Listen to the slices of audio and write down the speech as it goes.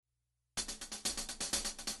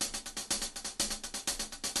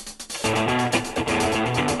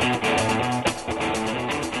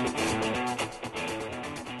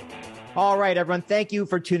right, everyone. Thank you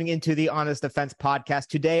for tuning into the Honest Defense podcast.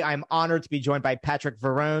 Today, I'm honored to be joined by Patrick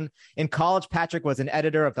Verrone. In college, Patrick was an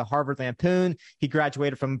editor of the Harvard Lampoon. He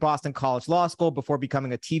graduated from Boston College Law School before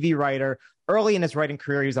becoming a TV writer. Early in his writing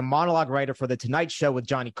career, he was a monologue writer for The Tonight Show with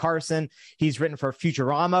Johnny Carson. He's written for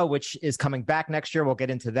Futurama, which is coming back next year. We'll get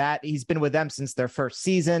into that. He's been with them since their first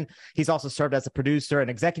season. He's also served as a producer, an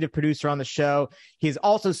executive producer on the show. He's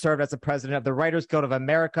also served as the president of the Writers Guild of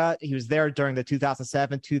America. He was there during the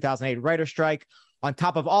 2007-2008 writer strike. On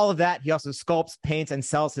top of all of that, he also sculpts, paints, and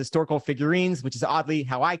sells historical figurines, which is oddly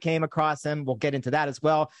how I came across him. We'll get into that as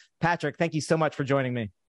well. Patrick, thank you so much for joining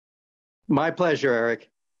me. My pleasure, Eric.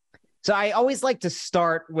 So I always like to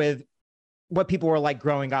start with what people were like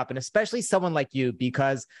growing up, and especially someone like you,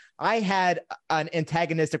 because I had an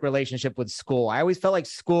antagonistic relationship with school. I always felt like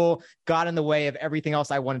school got in the way of everything else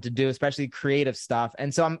I wanted to do, especially creative stuff.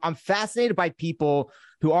 And so I'm fascinated by people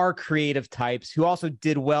who are creative types who also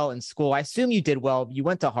did well in school. I assume you did well. You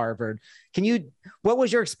went to Harvard. What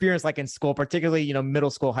was your experience like in school, particularly, middle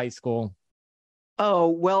school, high school? Oh,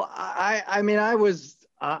 well, I mean, I was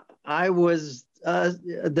a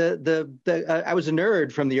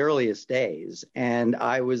nerd from the earliest days, and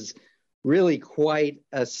I was really quite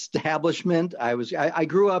establishment. I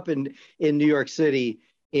grew up in New York City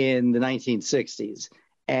in the 1960s,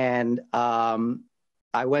 and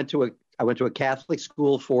I went to a Catholic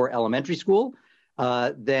school for elementary school.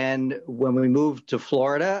 Then when we moved to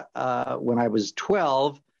Florida, when I was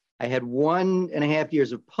 12, I had 1.5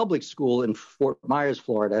 years of public school in Fort Myers,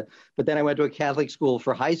 Florida. But then I went to a Catholic school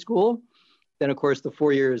for high school. Then, of course, the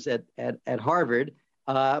 4 years at Harvard.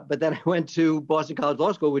 But then I went to Boston College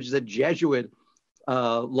Law School, which is a Jesuit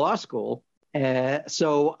law school.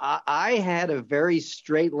 So I had a very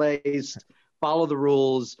straight-laced, follow the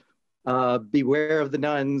rules, beware of the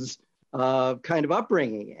nuns kind of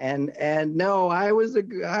upbringing. And no, I was a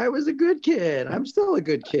good kid. I'm still a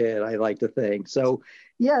good kid, I like to think. So,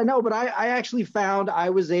 yeah, no, but I actually found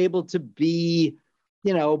I was able to be,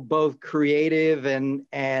 both creative and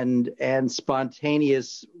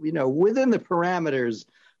spontaneous, within the parameters.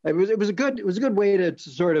 It was a good way to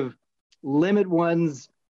sort of limit one's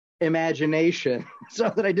imagination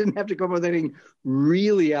so that I didn't have to come up with anything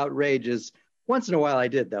really outrageous. Once in a while I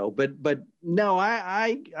did, though, but no,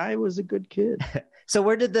 I was a good kid. So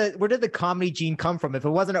where did the comedy gene come from? If it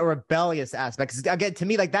wasn't a rebellious aspect, 'cause again, to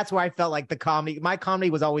me, like that's where I felt like my comedy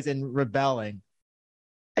was always in rebelling.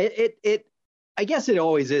 I guess it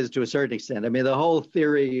always is to a certain extent. I mean, the whole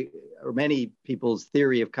theory, or many people's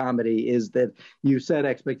theory of comedy, is that you set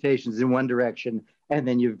expectations in one direction and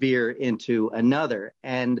then you veer into another.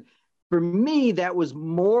 And for me, that was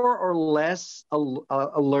more or less a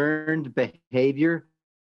learned behavior.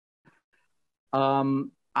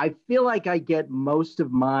 I feel like I get most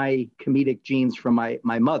of my comedic genes from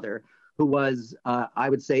my mother, who was, I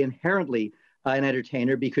would say, inherently an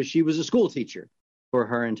entertainer because she was a school teacher for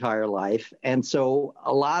her entire life. And so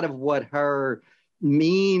a lot of what her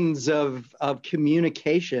means of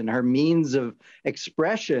communication, her means of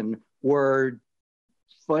expression were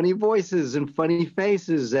funny voices and funny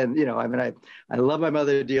faces. And, I love my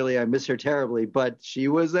mother dearly. I miss her terribly, but she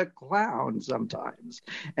was a clown sometimes.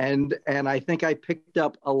 And I think I picked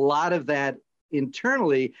up a lot of that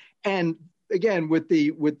internally. And again, with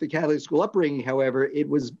the Catholic school upbringing, however, it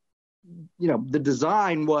was, the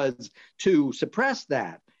design was to suppress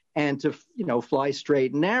that and to, fly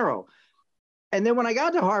straight and narrow. And then when I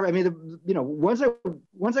got to Harvard, I mean, once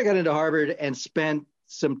I got into Harvard and spent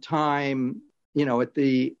some time, at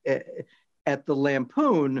the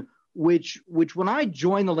Lampoon, which when I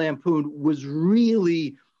joined the Lampoon was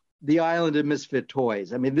really the island of misfit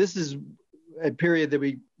toys. I mean, this is a period that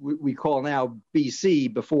we call now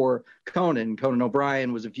BC, before Conan. Conan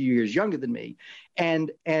O'Brien was a few years younger than me.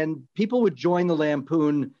 And people would join the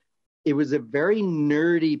Lampoon. It was a very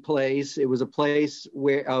nerdy place. It was a place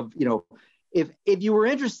where if you were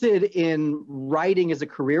interested in writing as a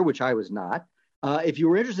career, which I was not, if you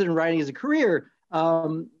were interested in writing as a career,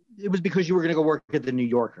 it was because you were going to go work at the New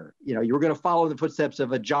Yorker. You were going to follow the footsteps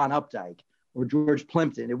of a John Updike or George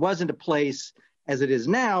Plimpton. It wasn't a place, as it is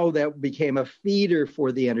now, that became a feeder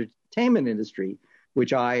for the entertainment industry,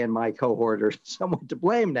 which I and my cohort are somewhat to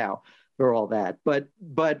blame now for all that. But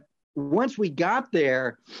once we got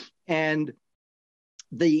there, and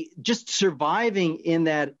just surviving in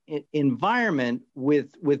that environment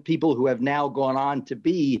with people who have now gone on to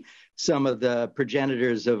be some of the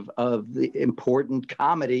progenitors of the important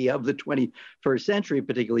comedy of the 21st century,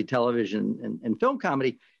 particularly television and film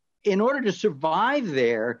comedy, in order to survive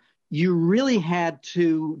there, you really had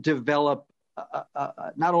to develop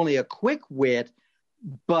not only a quick wit,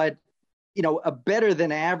 but a better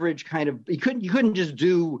than average kind of, you couldn't just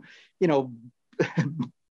do,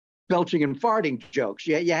 belching and farting jokes.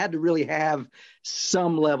 You had to really have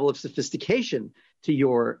some level of sophistication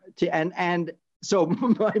and so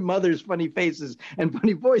my mother's funny faces and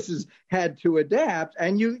funny voices had to adapt.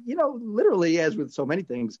 And literally, as with so many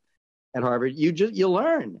things at Harvard, you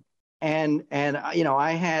learn. And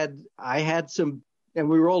I had some, and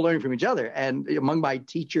we were all learning from each other. And among my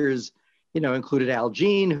teachers, included Al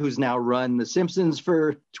Jean, who's now run The Simpsons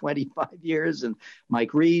for 25 years, and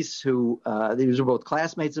Mike Reiss, who these are both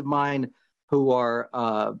classmates of mine, who are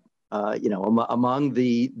among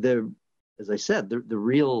the as I said, the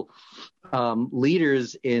real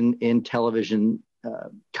leaders in television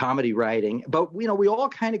comedy writing. But we all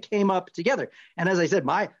kind of came up together. And as I said,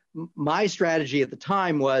 my strategy at the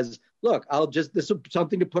time was, look, this is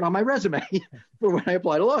something to put on my resume for when I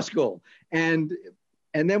apply to law school. And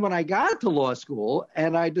then when I got to law school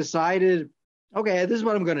and I decided, okay, this is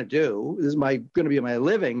what I'm going to do. This is going to be my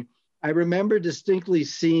living. I remember distinctly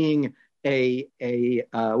seeing one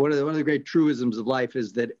of the great truisms of life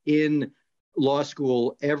is that in law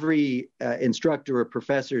school, every instructor or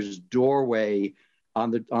professor's doorway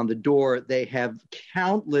on the door, they have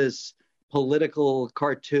countless political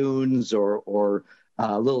cartoons or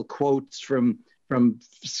little quotes from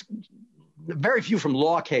very few from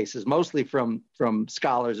law cases, mostly from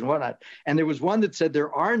scholars and whatnot. And there was one that said,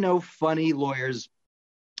 there are no funny lawyers,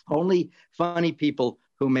 only funny people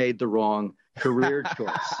who made the wrong career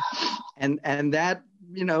choice. And that,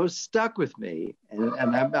 stuck with me. And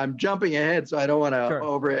I'm jumping ahead, so I don't want to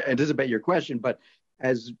over anticipate your question. But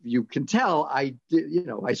as you can tell, I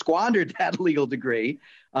squandered that legal degree.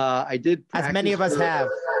 I did. As many of us have.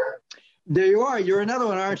 There you are. You're another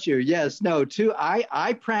one, aren't you? Yes. No.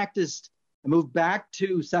 I practiced. I moved back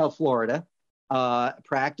to South Florida,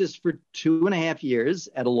 practiced for 2.5 years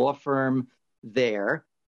at a law firm there.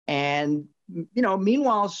 And,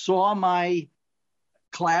 meanwhile, saw my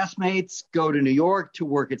classmates go to New York to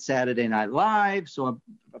work at Saturday Night Live. Saw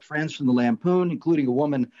friends from the Lampoon, including a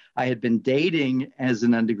woman I had been dating as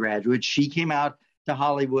an undergraduate. She came out to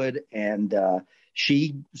Hollywood and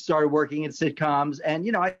she started working in sitcoms.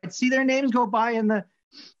 And, I'd see their names go by in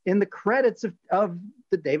the credits of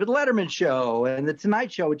the David Letterman show and the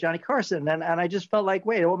Tonight Show with Johnny Carson. And I just felt like,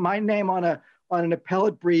 wait, my name on an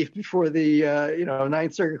appellate brief before the,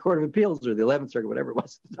 Ninth Circuit Court of Appeals or the 11th Circuit, whatever it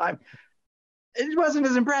was at the time, it wasn't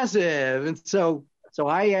as impressive. And so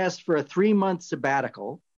I asked for a 3-month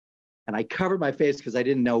sabbatical, and I covered my face because I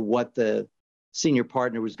didn't know what the senior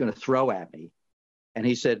partner was going to throw at me. And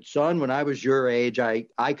he said, son, when I was your age, I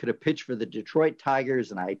could have pitched for the Detroit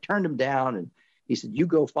Tigers, and I turned him down. And he said, you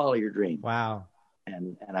go follow your dream. Wow.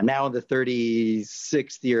 And I'm now in the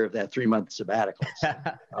 36th year of that 3-month sabbatical. So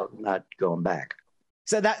I'm not going back.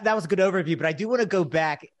 So that was a good overview, but I do want to go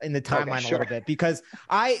back in the timeline a little bit because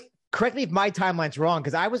correct me if my timeline's wrong,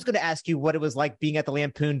 because I was going to ask you what it was like being at the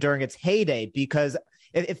Lampoon during its heyday, because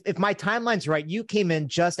if my timeline's right, you came in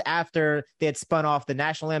just after they had spun off the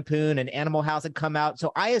National Lampoon and Animal House had come out.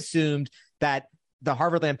 So I assumed that the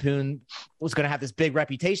Harvard Lampoon was going to have this big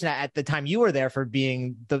reputation at the time you were there for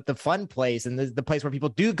being the fun place and the place where people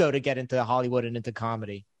do go to get into Hollywood and into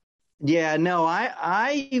comedy. Yeah, no,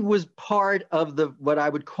 I was part of what I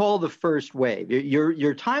would call the first wave.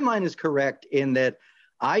 Your timeline is correct in that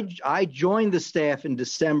I joined the staff in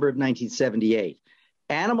December of 1978.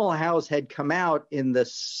 Animal House had come out in the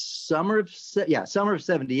summer of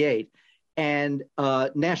 78, and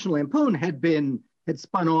National Lampoon had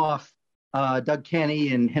spun off. Doug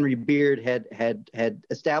Kenny and Henry Beard had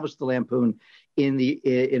established the Lampoon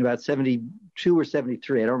in about 72 or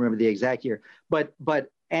 73. I don't remember the exact year, but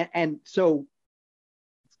so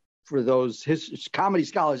for those comedy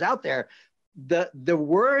scholars out there, the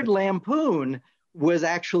word Lampoon was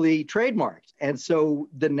actually trademarked, and so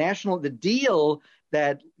the deal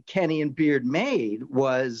that Kenny and Beard made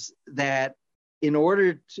was that they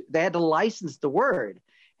had to license the word.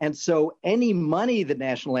 And so any money the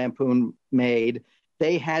National Lampoon made,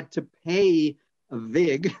 they had to pay a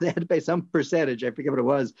vig, they had to pay some percentage, I forget what it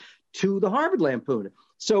was, to the Harvard Lampoon.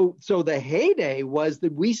 So the heyday was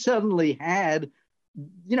that we suddenly had,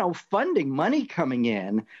 funding, money coming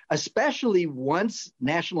in, especially once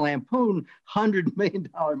National Lampoon, $100 million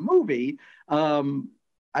movie,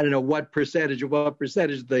 I don't know what percentage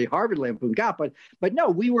the Harvard Lampoon got, but no,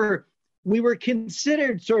 we were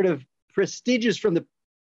considered sort of prestigious from the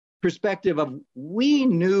perspective of we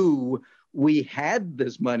knew we had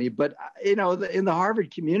this money, but in the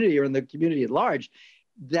Harvard community or in the community at large,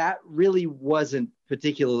 that really wasn't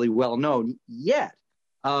particularly well known yet.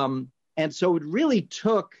 And so it really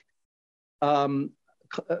took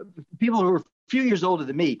people who are a few years older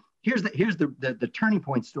than me. Here's the turning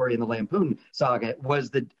point story in the Lampoon saga was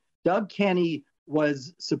that Doug Kenny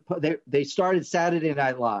was they started Saturday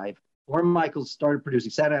Night Live. Lorne Michaels started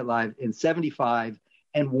producing Saturday Night Live in '75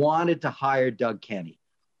 and wanted to hire Doug Kenny.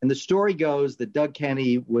 And the story goes that Doug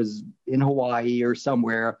Kenny was in Hawaii or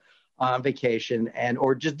somewhere on vacation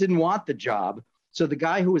or just didn't want the job. So the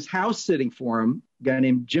guy who was house sitting for him, a guy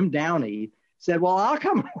named Jim Downey, said, well, I'll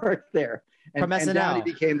come work there. And Downey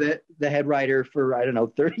became the head writer for,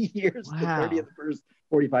 30 years, wow. 30 of the first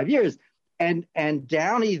 45 years. And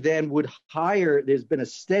Downey then would hire, there's been a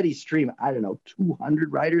steady stream,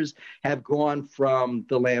 200 writers have gone from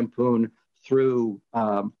the Lampoon through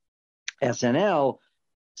SNL,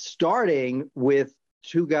 starting with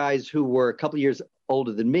two guys who were a couple of years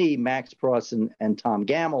older than me, Max Pross and Tom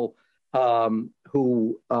Gamble,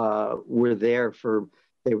 who were there for,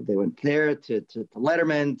 they went there to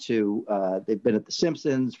Letterman, they've been at The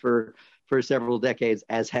Simpsons for several decades,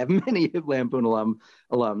 as have many Lampoon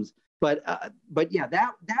alums. But yeah,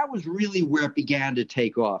 that was really where it began to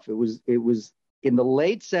take off. It was in the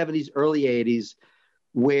late 70s, early 80s,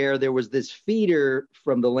 where there was this feeder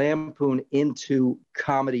from the Lampoon into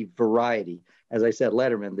comedy variety. As I said,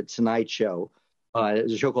 Letterman, The Tonight Show. It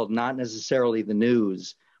was a show called Not Necessarily the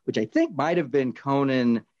News, which I think might have been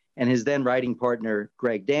Conan and his then writing partner,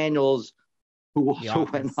 Greg Daniels, who also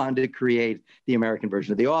went on to create the American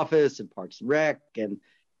version of The Office and Parks and Rec and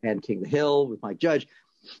King of the Hill with Mike Judge.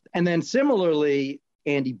 And then similarly,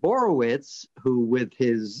 Andy Borowitz, who with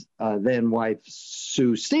his then wife,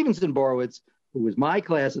 Sue Stevenson Borowitz, who was my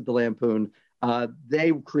class at the Lampoon,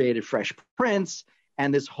 they created Fresh Prince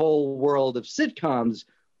and this whole world of sitcoms,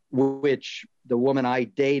 which the woman I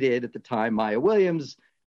dated at the time, Maya Williams,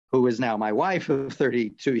 who is now my wife of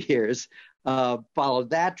 32 years,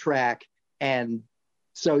 followed that track. And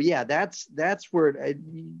so, yeah, that's where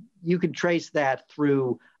you can trace that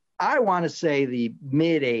through, I want to say, the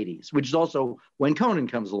mid 80s, which is also when Conan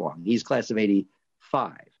comes along. He's class of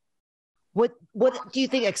 85. What do you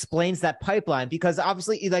think explains that pipeline? Because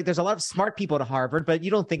obviously, like, there's a lot of smart people at Harvard, but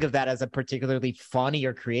you don't think of that as a particularly funny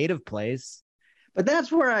or creative place. But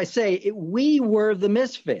that's where I say we were the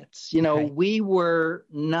misfits. Okay. We were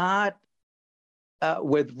not,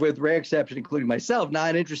 with rare exception, including myself,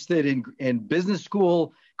 not interested in business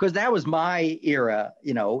school, because that was my era.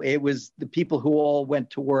 It was the people who all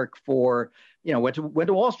went to work for, went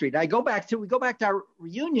to Wall Street. We go back to our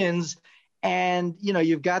reunions, and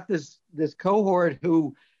you've got this cohort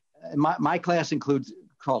who, my class includes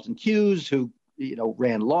Carlton Cuse, who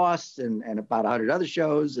ran Lost and about 100 other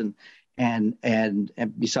shows, and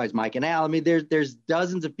besides Mike and Al, I mean, there's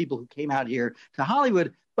dozens of people who came out here to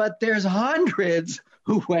Hollywood, but there's hundreds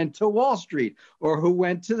who went to Wall Street or who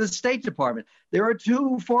went to the State Department. There are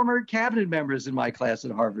two former cabinet members in my class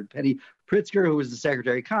at Harvard, Penny Pritzker, who was the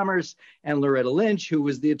Secretary of Commerce, and Loretta Lynch, who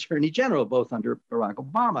was the Attorney General, both under Barack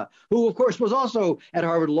Obama, who, of course, was also at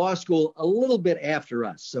Harvard Law School a little bit after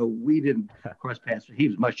us. So we didn't cross paths. He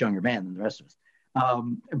was a much younger man than the rest of us.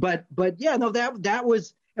 But yeah, no, that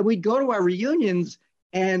was, and we'd go to our reunions,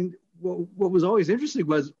 and what was always interesting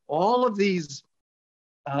was all of these,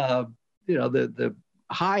 the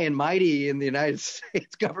high and mighty in the United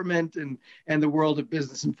States government and the world of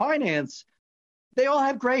business and finance, they all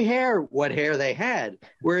have gray hair, what hair they had,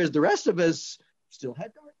 whereas the rest of us still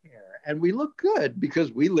had dark hair. And we looked good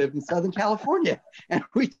because we lived in Southern California and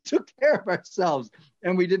we took care of ourselves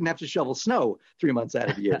and we didn't have to shovel snow 3 months out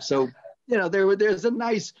of the year. So, there's a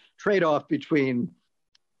nice trade-off between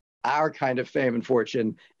our kind of fame and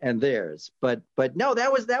fortune and theirs. But no,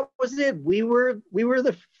 that was it. We were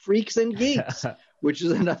the Freaks and Geeks, which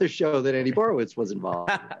is another show that Andy Borowitz was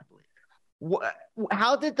involved in, I believe.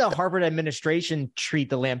 How did the Harvard administration treat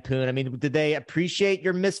the Lampoon? I mean, did they appreciate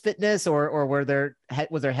your misfitness, or was there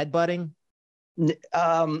headbutting?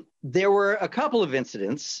 There were a couple of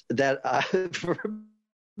incidents that,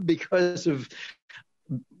 because of,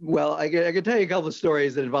 well, I can tell you a couple of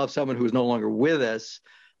stories that involve someone who is no longer with us.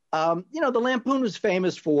 The Lampoon was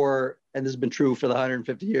famous for, and this has been true for the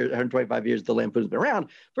 125 years the Lampoon's been around,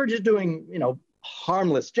 for just doing,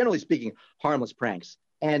 harmless, generally speaking, harmless pranks.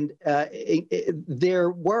 And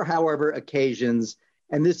there were, however, occasions,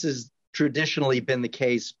 and this has traditionally been the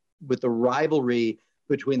case with the rivalry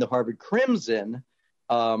between the Harvard Crimson,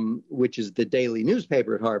 which is the daily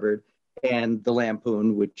newspaper at Harvard, and the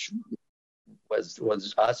Lampoon, which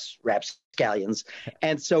was us, rapscallions.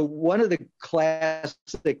 And so one of the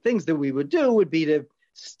classic things that we would do would be to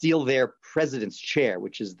steal their president's chair,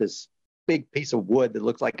 which is this big piece of wood that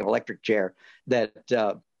looks like an electric chair that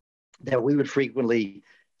we would frequently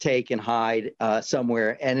take and hide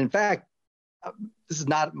somewhere. And in fact, this is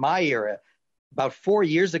not my era. About 4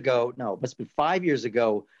 years ago, no, it must have been 5 years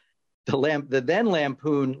ago, the then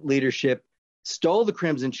Lampoon leadership stole the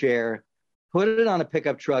Crimson Chair, put it on a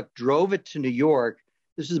pickup truck, drove it to New York.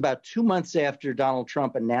 This was about 2 months after Donald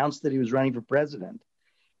Trump announced that he was running for president.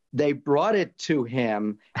 They brought it to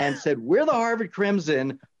him and said, "We're the Harvard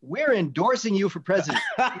Crimson. We're endorsing you for president."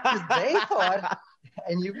 Because they thought,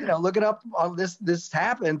 and you know, look it up, all this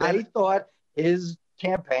happened. They thought his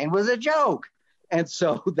campaign was a joke. And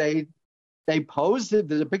so they posed it.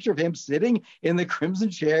 There's a picture of him sitting in the Crimson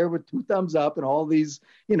Chair with two thumbs up and all these,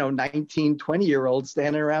 19, 20-year-olds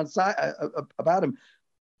standing around about him.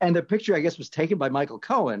 And the picture, I guess, was taken by Michael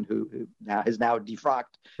Cohen, who now is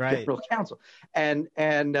defrocked general counsel. And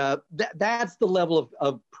that's the level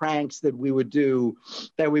of pranks that we would do,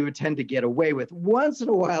 that we would tend to get away with. Once in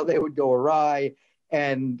a while, they would go awry,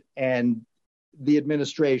 and the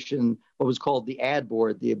administration, what was called the ad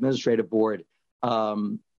board, the administrative board,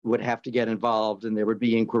 would have to get involved, and there would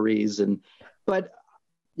be inquiries. But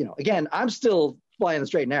again, I'm still flying the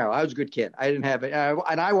straight and narrow. I was a good kid. I didn't have it,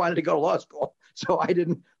 and I wanted to go to law school, so I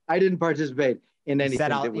didn't participate in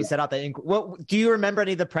anything. You set out the inquiry. What do you remember?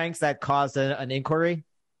 Any of the pranks that caused an inquiry?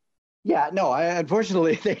 Yeah, no.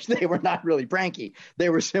 Unfortunately, they were not really pranky. They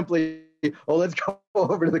were simply, let's go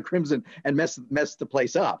over to the Crimson and mess the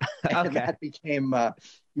place up. And Okay. That became, the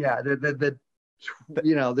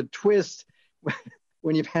twist.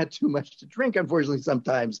 When you've had too much to drink, unfortunately,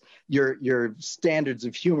 sometimes your standards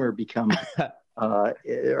of humor become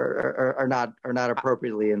are not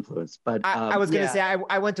appropriately influenced. But I was going to say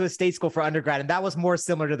I went to a state school for undergrad, and that was more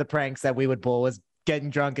similar to the pranks that we would pull, was getting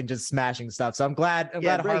drunk and just smashing stuff. So I'm glad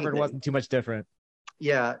Harvard wasn't too much different.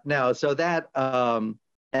 Yeah, no. So that and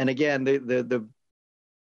again, the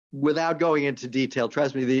without going into detail,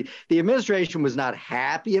 trust me, the administration was not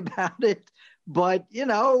happy about it, but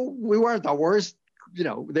we weren't the worst.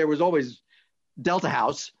 There was always Delta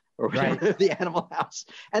House or the Animal House.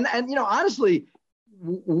 And honestly,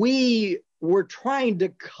 we were trying to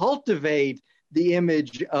cultivate the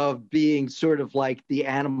image of being sort of like the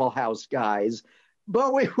Animal House guys,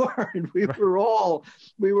 but we weren't. We were all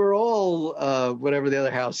whatever the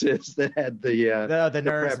other house is that had the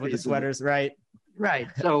nerds with the sweaters, right? Right.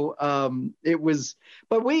 So it was,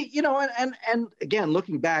 but we, and again,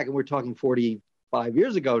 looking back, and we're talking 45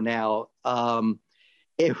 years ago now,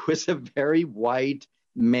 it was a very white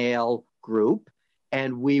male group.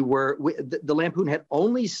 And the Lampoon had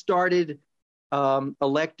only started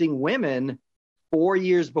electing women 4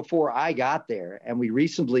 years before I got there. And we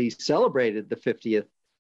recently celebrated the 50th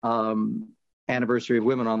anniversary of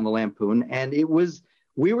Women on the Lampoon. And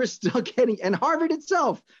we were still getting, and Harvard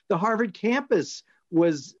itself, the Harvard campus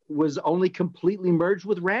was only completely merged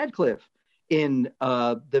with Radcliffe in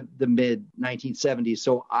the mid 1970s.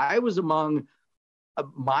 So I was among,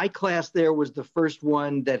 my class there was the first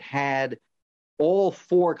one that had all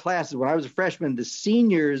four classes. When I was a freshman, the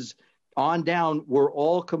seniors on down were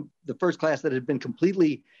all the first class that had been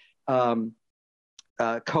completely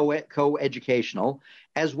co-educational,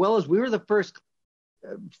 as well as we were the first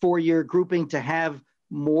 4-year grouping to have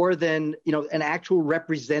more than an actual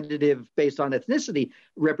representative, based on ethnicity,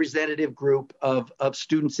 representative group of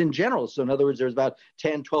students in general. So in other words, there was about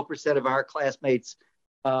 10-12% of our classmates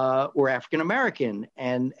were African American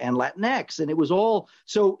and Latinx, and it was all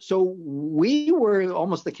so we were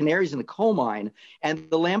almost the canaries in the coal mine, and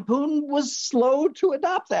the Lampoon was slow to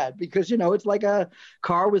adopt that, because it's like a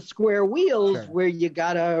car with square wheels. Sure. Where you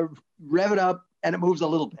gotta rev it up and it moves a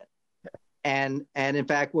little bit. And in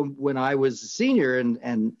fact, when I was a senior,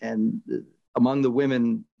 and among the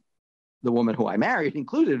women, the woman who I married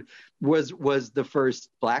included, was the first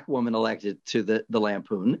Black woman elected to the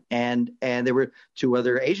Lampoon, and there were 2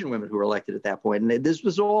 other Asian women who were elected at that point. And this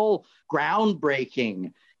was all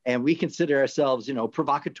groundbreaking, and we consider ourselves,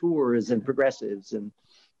 provocateurs and progressives and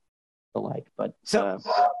the like. But so,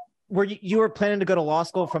 were you were planning to go to law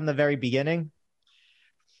school from the very beginning?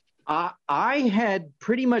 I had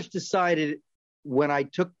pretty much decided when I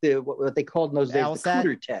took what they called in those days the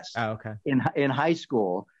Cooter test. Oh, okay. In high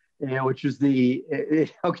school, which was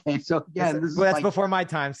okay. So again, that's before my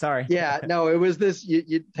time. Sorry. Yeah, no, it was this.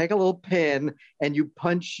 You take a little pin and you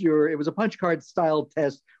punch it was a punch card style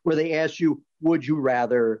test where they asked you, would you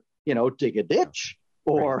rather, dig a ditch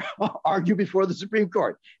or argue before the Supreme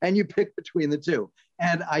Court? And you pick between the two.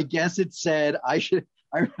 And I guess it said I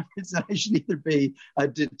remember it said I should either be a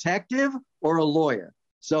detective or a lawyer.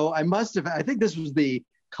 So I think this was the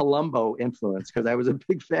Columbo influence, because I was a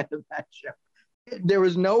big fan of that show. There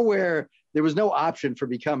was no option for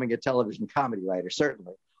becoming a television comedy writer,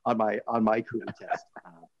 certainly on my Cooter test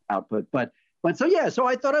output. But But so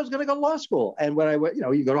I thought I was going to go to law school. And when I went,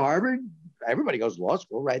 you go to Harvard, everybody goes to law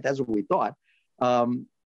school, right? That's what we thought. So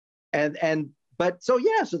that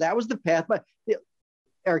was the path. But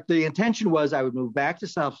Eric, the intention was I would move back to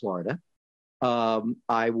South Florida.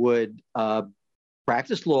 I would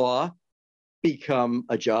practice law, become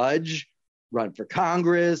a judge, run for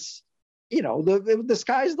Congress. The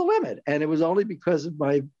sky's the limit. And it was only because of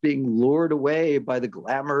my being lured away by the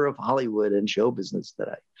glamour of Hollywood and show business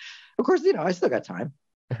that of course, I still got time.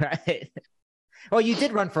 Right. Well, you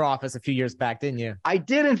did run for office a few years back, didn't you? I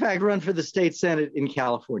did, in fact, run for the state Senate in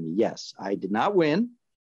California. Yes, I did not win,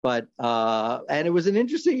 but and it was an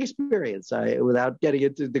interesting experience. Without getting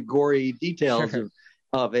into the gory details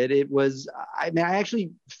of it, it was. I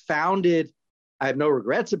actually found it. I have no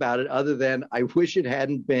regrets about it, other than I wish it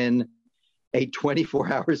hadn't been a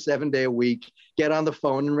 24-hour, 7-day a week, get on the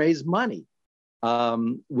phone and raise money,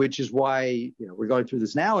 which is why we're going through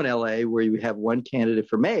this now in LA, where you have one candidate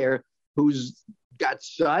for mayor who's got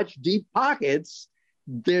such deep pockets,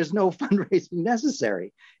 there's no fundraising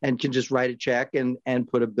necessary, and can just write a check and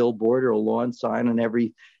put a billboard or a lawn sign on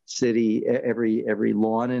every city, every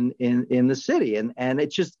lawn in the city. And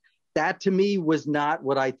it just, that to me was not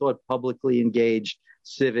what I thought publicly engaged,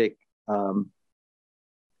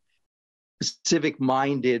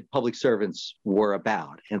 civic-minded public servants were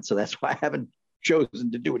about. And so that's why I haven't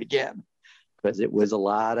chosen to do it again, because it was a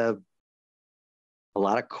lot of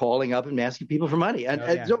calling up and asking people for money. And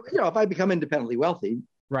so, if I become independently wealthy,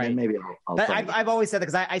 right, then maybe I'll I've always said that,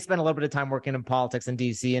 because I spent a little bit of time working in politics in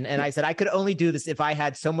DC, and I said I could only do this if I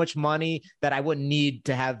had so much money that I wouldn't need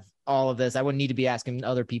to have all of this. I wouldn't need to be asking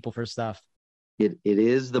other people for stuff. It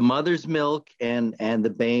is the mother's milk and the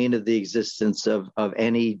bane of the existence of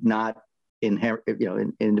any not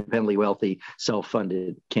independently wealthy,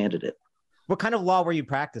 self-funded candidate. What kind of law were you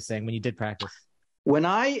practicing when you did practice? When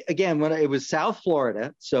it was South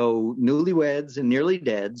Florida, so newlyweds and nearly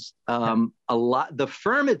deads, the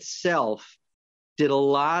firm itself did a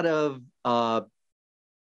lot of, I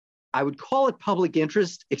would call it public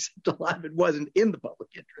interest, except a lot of it wasn't in the public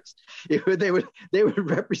interest. They would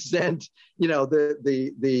represent,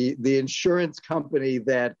 the insurance company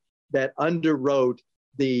that underwrote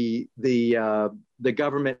the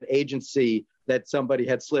government agency that somebody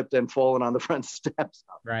had slipped and fallen on the front steps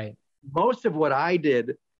of. Right. Most of what I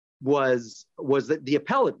did was the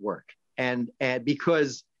appellate work, and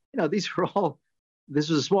because this was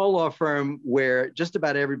a small law firm where just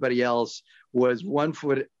about everybody else was 1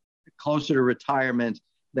 foot closer to retirement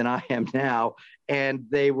than I am now, and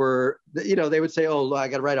they would say, "Oh, I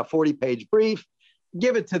got to write a 40-page brief,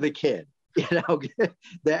 give it to the kid,"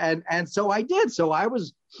 and so I did. So I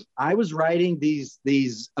was writing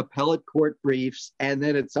these appellate court briefs, and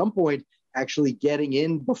then at some point actually getting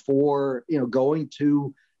in before, going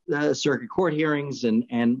to the circuit court hearings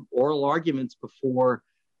and oral arguments before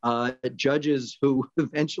judges who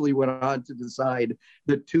eventually went on to decide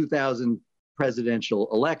the 2000 presidential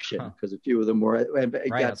election, because a few of them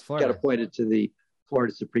got appointed to the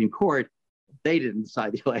Florida Supreme Court. They didn't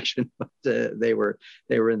decide the election, but they were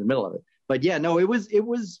in the middle of it. But yeah, no, it was,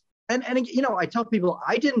 and I tell people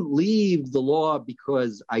I didn't leave the law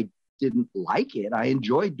because I didn't like it. I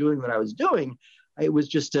enjoyed doing what I was doing. It was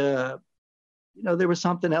just there was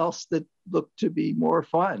something else that looked to be more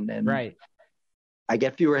fun, and right. I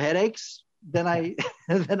get fewer headaches than I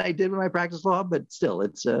did when I practiced law, but still,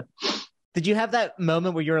 it's Did you have that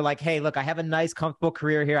moment where you were like, "Hey, look, I have a nice, comfortable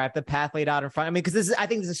career here. I have the path laid out in front." I mean, because I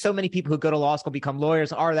think there's so many people who go to law school, become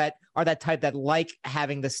lawyers, are that type that like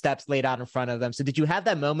having the steps laid out in front of them. So did you have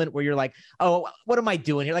that moment where you're like, "Oh, what am I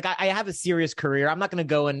doing here? Like, I have a serious career. I'm not going to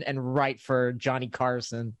go and write for Johnny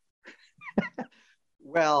Carson."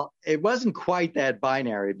 Well, it wasn't quite that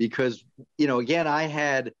binary, because,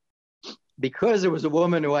 again, because there was a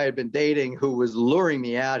woman who I had been dating who was luring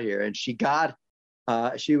me out here, and she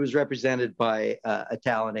was represented by a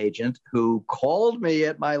talent agent who called me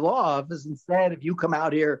at my law office and said, "If you come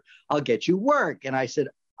out here, I'll get you work." And I said,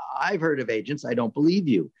 "I've heard of agents. I don't believe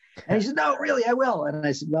you." And he said, "No, really, I will." And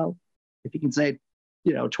I said, "Well, if you can say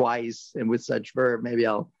it, twice and with such verb, maybe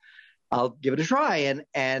I'll give it a try."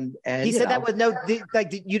 And he said that with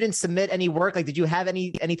you didn't submit any work. Like, did you have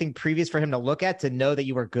anything previous for him to look at to know that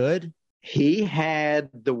you were good? He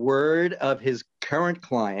had the word of his current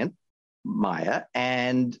client, Maya,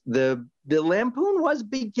 and the Lampoon was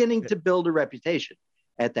beginning to build a reputation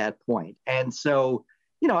at that point. And so,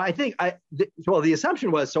 I think the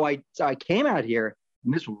assumption was, so I came out here,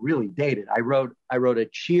 and this was really dated. I wrote a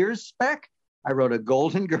Cheers spec, I wrote a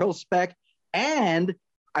Golden Girls spec, and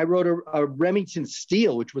I wrote a Remington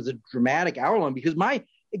Steele, which was a dramatic hour long, because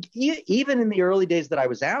even in the early days that I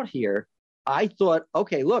was out here, I thought,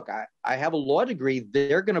 okay, look, I have a law degree.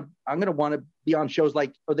 I'm gonna want to be on shows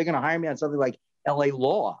like, or they're gonna hire me on something like L.A.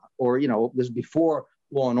 Law, or this is before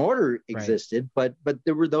Law and Order existed, right. but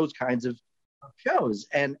there were those kinds of shows,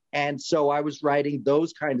 and so I was writing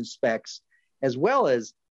those kind of specs as well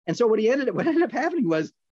as, and so what ended up happening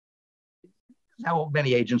was, how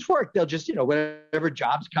many agents work. They'll just, whenever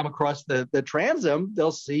jobs come across the transom,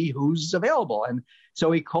 they'll see who's available. And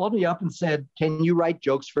so he called me up and said, "Can you write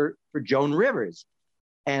jokes for Joan Rivers?"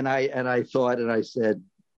 And I thought, and I said,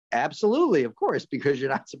 "Absolutely, of course," because you're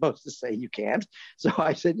not supposed to say you can't. So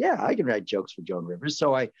I said, "Yeah, I can write jokes for Joan Rivers."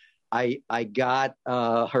 So I got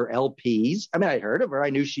her LPs. I mean, I heard of her. I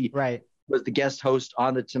knew she was the guest host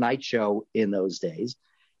on the Tonight Show in those days,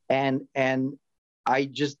 and I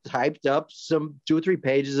just typed up some 2 or 3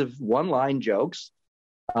 pages of one-line jokes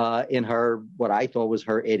in her, what I thought was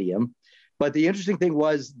her idiom. But the interesting thing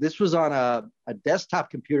was, this was on a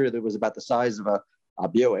desktop computer that was about the size of a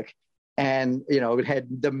Buick. And, it had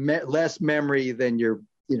less memory than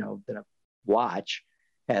than a watch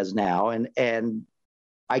has now. And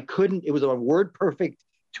I couldn't, it was a WordPerfect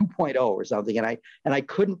 2.0 or something. And I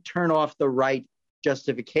couldn't turn off the right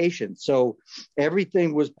justification. So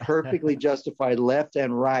everything was perfectly justified left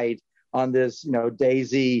and right on this,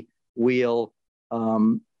 daisy wheel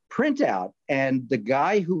printout. And the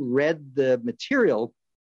guy who read the material,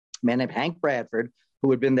 a man named Hank Bradford,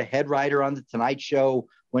 who had been the head writer on the Tonight Show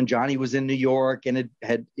when Johnny was in New York, and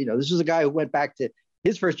this was a guy who went back to,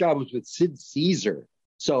 his first job was with Sid Caesar.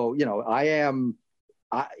 So,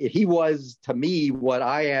 he was to me what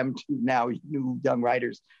I am to now new young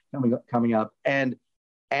writers coming up. And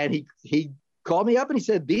he called me up and he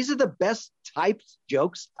said, "These are the best typed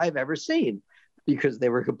jokes I've ever seen," because they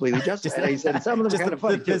were completely justified. He said some of them are kind of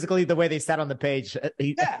funny. Physically, the way they sat on the page.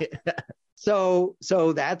 Yeah. So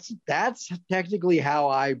that's technically how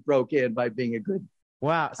I broke in, by being a good.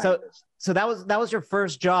 Wow. So that was your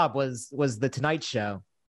first job, was the Tonight Show?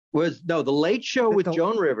 The Late Show with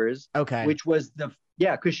Joan Rivers. Okay. Which was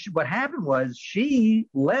because what happened was, she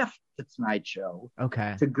left the Tonight Show.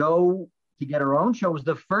 Okay. To go to get her own show. It was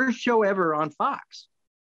the first show ever on Fox,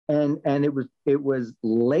 and it was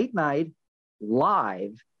late night,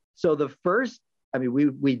 live. So the first,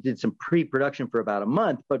 we did some pre-production for about a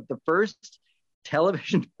month, but the first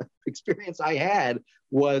television experience I had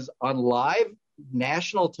was on live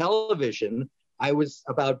national television. I was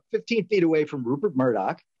about 15 feet away from Rupert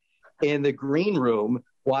Murdoch in the green room,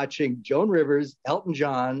 watching Joan Rivers, Elton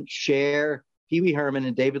John, Cher, Pee Wee Herman,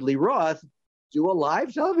 and David Lee Roth do a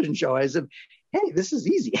live television show. I said, "Hey, this is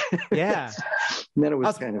easy." Yeah. And then it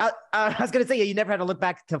was I was going to say, you never had to look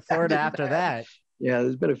back to Florida after that. Yeah,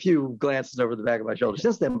 there's been a few glances over the back of my shoulder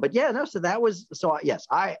since then. But yeah, no, yes,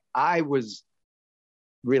 I was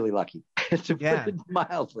really lucky, to put it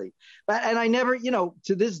mildly. And I never,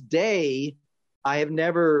 to this day, I have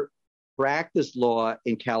never practiced law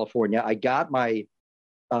in California. I got my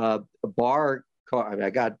bar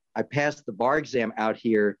card. I passed the bar exam out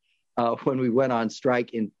here when we went on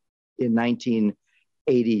strike in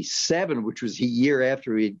 1987, which was a year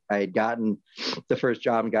after I had gotten the first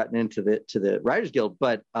job and gotten into the Writers Guild.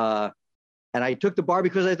 But and I took the bar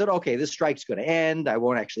because I thought, okay, this strike's going to end. I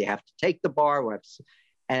won't actually have to take the bar.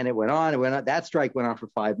 And it went on. That strike went on for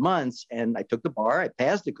 5 months, and I took the bar. I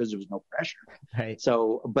passed it because there was no pressure. Right.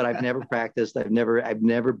 So, but I've never practiced. I've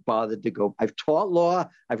never bothered to go. I've taught law.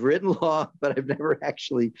 I've written law, but I've never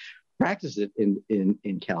actually practiced it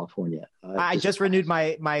in California. I just renewed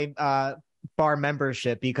my bar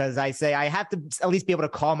membership because I say I have to at least be able to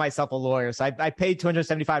call myself a lawyer. So I pay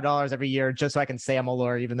 $275 every year just so I can say I'm a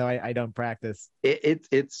lawyer, even though I don't practice.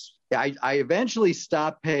 I eventually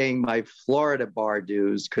stopped paying my Florida bar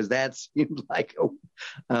dues because that seemed like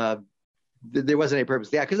there wasn't any purpose.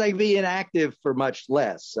 Yeah, because I'd be inactive for much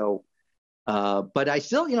less. So, but I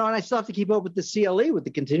still, and I still have to keep up with the CLE, with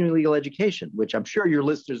the continuing legal education, which I'm sure your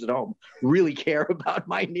listeners at home really care about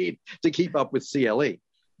my need to keep up with CLE.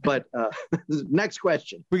 But next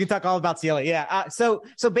question. We can talk all about CLE. Yeah. So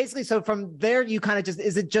basically, from there, you kind of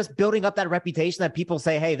is it just building up that reputation that people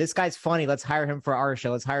say, "Hey, this guy's funny. Let's hire him for our show.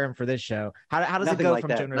 Let's hire him for this show." How does Nothing it go like from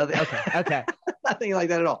that. general? Okay. Nothing like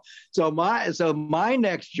that at all. So my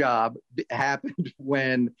next job happened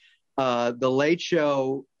when the Late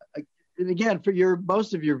Show, and again, for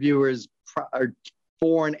most of your viewers are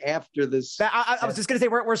born after this. I was just going to say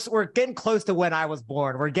we're getting close to when I was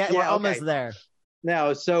born. We're almost there.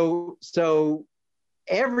 Now, so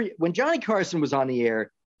when Johnny Carson was on the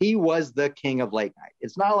air, he was the king of late night.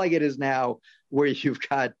 It's not like it is now, where you've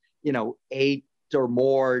got 8 or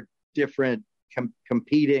more different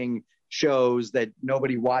competing shows that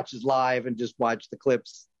nobody watches live and just watch the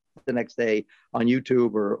clips the next day on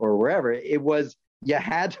YouTube or wherever. It was, you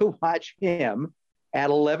had to watch him at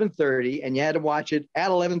 11:30, and you had to watch it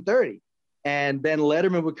at 11:30. And then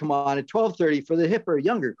Letterman would come on at 12:30 for the hipper,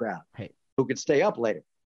 younger crowd who could stay up later.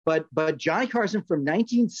 But Johnny Carson from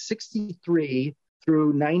 1963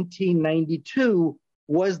 through 1992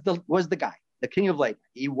 was the guy, the king of late night.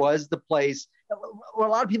 He was the place where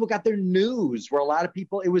a lot of people got their news, where a lot of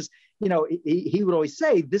people, it was, he would always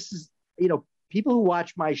say, this is, people who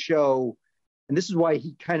watch my show, and this is why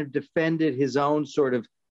he kind of defended his own sort of,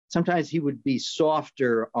 sometimes he would be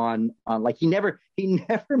softer on like he never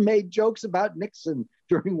made jokes about Nixon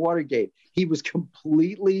during Watergate. He was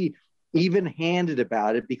completely even-handed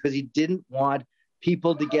about it because he didn't want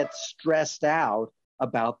people to get stressed out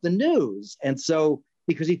about the news. And so,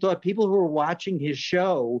 because he thought people who were watching his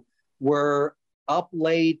show were up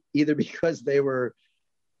late either because they were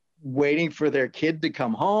waiting for their kid to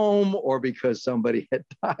come home or because somebody had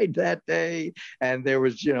died that day, and there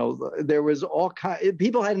was all kind.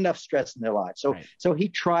 People had enough stress in their lives, so he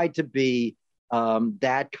tried to be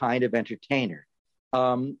that kind of entertainer.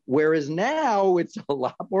 Whereas now it's a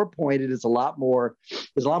lot more pointed. There's a lot more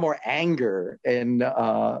anger in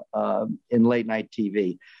late night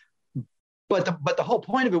TV. But the whole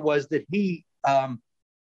point of it was that he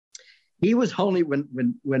was only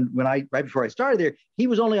when I right before I started there, he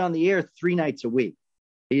was only on the air 3 nights a week.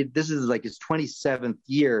 This is like his 27th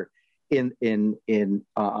year in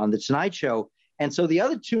on the Tonight Show, and so the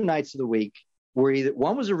other 2 nights of the week were either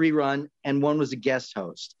one was a rerun and one was a guest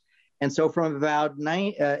host. And so from about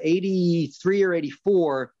 83 or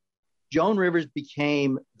 84, Joan Rivers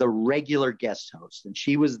became the regular guest host, and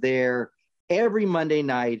she was there every Monday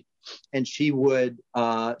night. And she was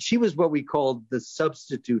what we called the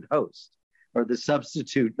substitute host, or the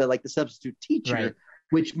substitute teacher, right,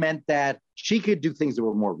 which meant that she could do things that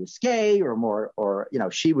were more risque or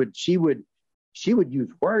she would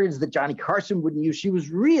use words that Johnny Carson wouldn't use. She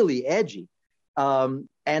was really edgy. And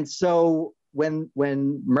so when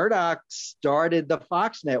Murdoch started the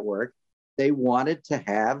Fox network, they wanted to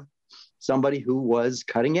have somebody who was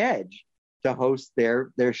cutting edge to host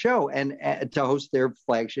their show and to host their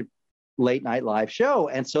flagship late night live show.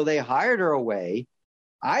 And so they hired her away.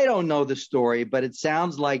 I don't know the story, but it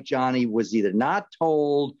sounds like Johnny was either not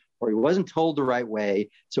told or he wasn't told the right way.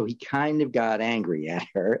 So he kind of got angry at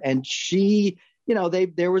her. And she,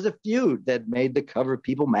 there was a feud that made the cover of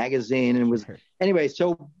People magazine and was anyway.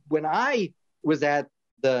 So when I was at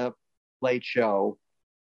the Late Show,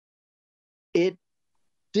 it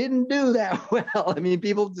didn't do that well. I mean,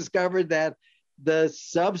 people discovered that the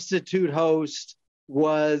substitute host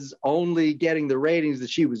was only getting the ratings that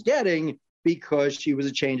she was getting because she was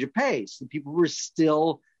a change of pace. And people were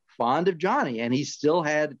still fond of Johnny, and he still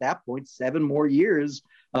had, at that point, 7 more years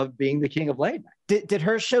of being the king of late night. Did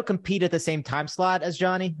her show compete at the same time slot as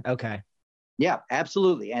Johnny? Okay. Yeah,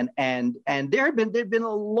 absolutely. And there'd been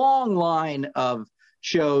a long line of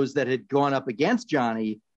shows that had gone up against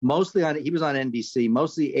Johnny. He was on NBC,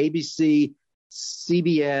 mostly ABC,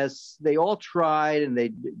 CBS. They all tried,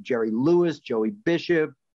 and Jerry Lewis, Joey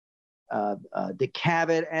Bishop, Dick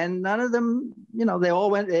Cavett, and none of them, they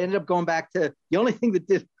ended up going back to, the only thing that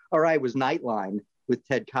did all right was Nightline with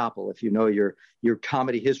Ted Koppel. If you know your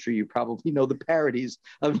comedy history, you probably know the parodies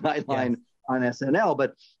of Nightline on SNL.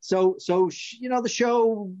 But so the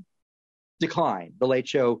show declined. The Late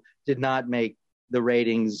Show did not make the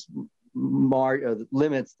ratings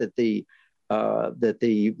limits that the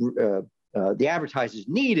advertisers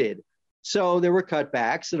needed. So there were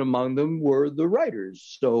cutbacks, and among them were the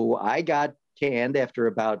writers. So I got canned after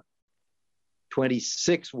about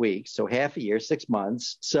 26 weeks, so half a year, 6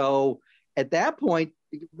 months. So at that point,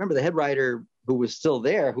 remember the head writer who was still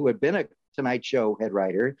there, who had been a Tonight Show head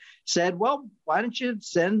writer, said, well, why don't you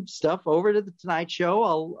send stuff over to the Tonight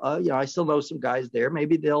Show? I still know some guys there.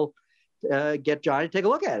 Maybe they'll get Johnny to take a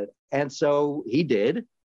look at it. And so he did,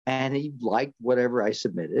 and he liked whatever I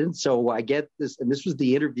submitted. And so I get this, and this was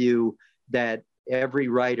the interview that every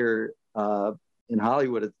writer in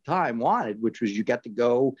Hollywood at the time wanted, which was you got to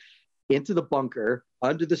go into the bunker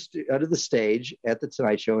under the stage at the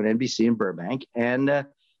Tonight Show and NBC in Burbank, and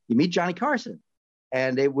you meet Johnny Carson.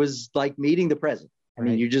 And it was like meeting the president. I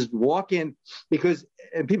mean, you just walk in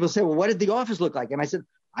and people say, well, what did the office look like? And I said,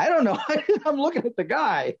 I don't know. I'm looking at the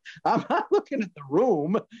guy. I'm not looking at the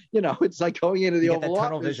room. It's like going into the Oval Office.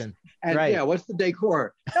 Tunnel vision. And what's the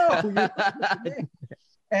decor? No,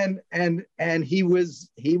 and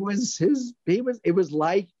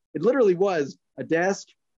it literally was a desk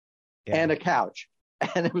and a couch.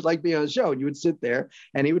 And it was like being on a show, and you would sit there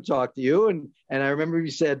and he would talk to you. And I remember he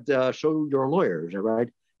said, show your lawyer, is that right?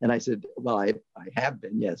 And I said, well, I have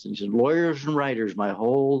been, yes. And he said, lawyers and writers my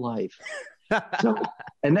whole life. So,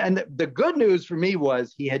 and the good news for me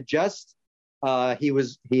was he had just,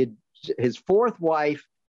 his fourth wife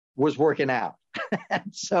was working out.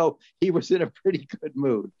 And so he was in a pretty good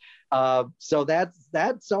mood. So that's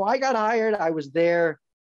that. So I got hired. I was there.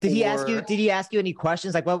 Did he ask you any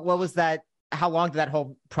questions? Like what was that? How long did that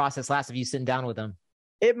whole process last of you sitting down with him?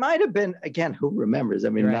 It might have been, again, who remembers? I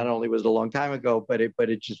mean, right. Not only was it a long time ago, but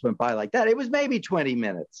it just went by like that. It was maybe 20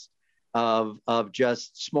 minutes of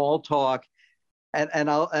just small talk. And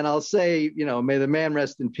I'll say, you know, may the man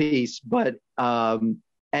rest in peace. But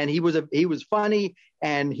and he was funny,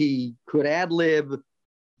 and he could ad lib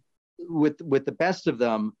with the best of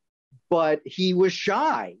them, but he was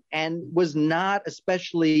shy and was not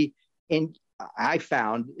especially I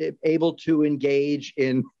found able to engage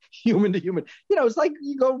in human to human. You know, it's like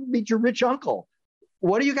you go meet your rich uncle.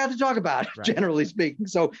 What do you got to talk about, right. Generally speaking?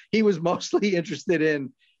 So he was mostly interested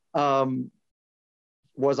in,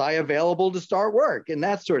 was I available to start work and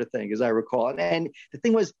that sort of thing, as I recall. And the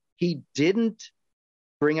thing was, he didn't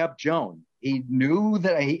bring up Joan. He knew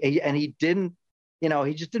that he didn't, you know,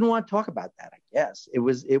 he just didn't want to talk about that, I guess. It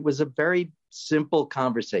was a very simple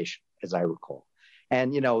conversation, as I recall.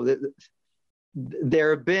 And, you know,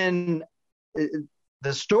 there have been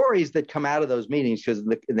the stories that come out of those meetings, because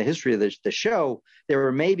in the history of the show, there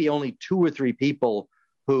were maybe only 2 or 3 people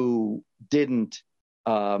who didn't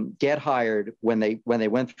get hired when they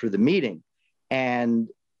went through the meeting. And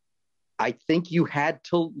I think you had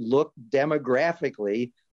to look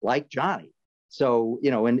demographically like Johnny. So,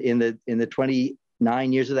 you know, in the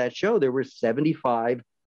 29 years of that show, there were 75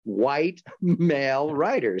 white male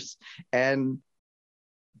writers, and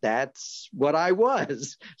that's what I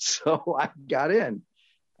was. So I got in.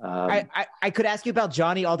 I could ask you about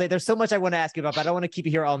Johnny all day. There's so much I want to ask you about, but I don't want to keep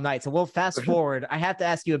you here all night. So we'll fast forward. I have to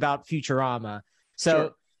ask you about Futurama. So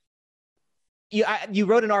sure. You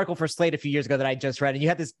wrote an article for Slate a few years ago that I just read, and you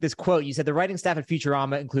had this quote. You said the writing staff at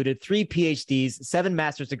Futurama included 3 PhDs, 7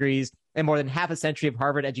 master's degrees, and more than half a century of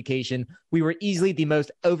Harvard education. We were easily the most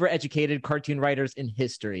overeducated cartoon writers in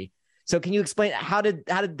history. So can you explain how did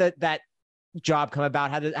that job come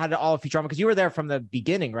about? How did all of Futurama? Because you were there from the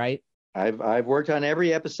beginning, right? I've worked on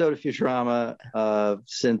every episode of Futurama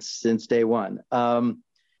since day one.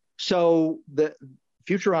 So the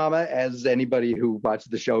Futurama, as anybody who watches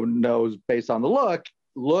the show knows, based on the look,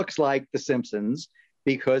 looks like The Simpsons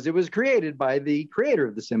because it was created by the creator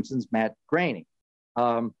of The Simpsons, Matt Groening.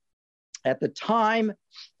 At the time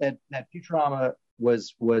that Futurama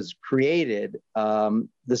was created, The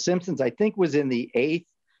Simpsons, I think, was in the 8th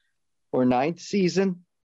or 9th season.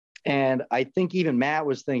 And I think even Matt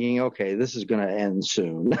was thinking, okay, this is going to end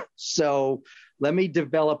soon. So let me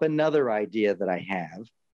develop another idea that I have,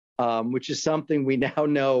 which is something we now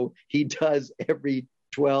know he does every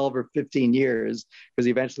 12 or 15 years, because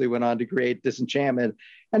he eventually went on to create Disenchantment.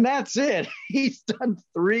 And that's it. He's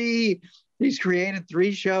created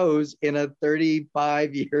 3 shows in a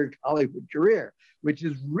 35-year Hollywood career, which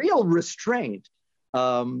is real restraint.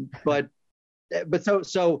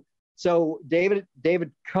 So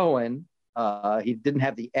David Cohen, he didn't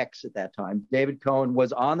have the X at that time. David Cohen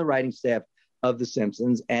was on the writing staff of The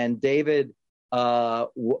Simpsons, and David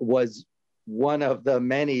was one of the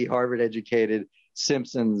many Harvard-educated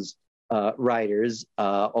Simpsons writers,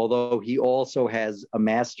 although he also has a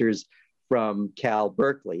master's from Cal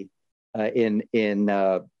Berkeley in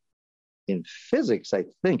physics, I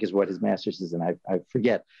think, is what his master's is in. I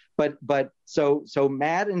forget. But so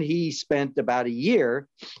Matt and he spent about a year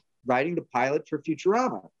writing the pilot for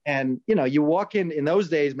Futurama. And, you know, you walk in those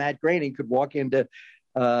days, Matt Groening could walk into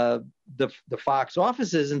the Fox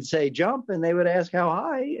offices and say, jump, and they would ask how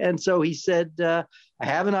high. And so he said, I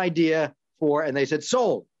have an idea for, and they said,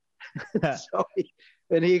 sold.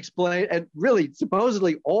 And he explained, and really,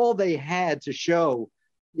 supposedly all they had to show,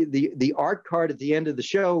 the art card at the end of the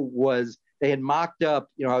show was they had mocked up,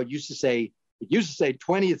 you know, it used to say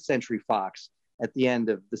 20th Century Fox at the end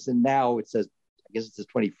of this, and now it says, I guess it says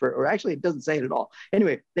 21st, or actually it doesn't say it at all.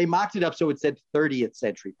 Anyway, they mocked it up so it said 30th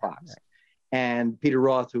Century Fox. Right. And Peter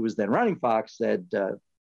Roth, who was then running Fox, said,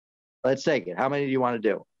 let's take it. How many do you want to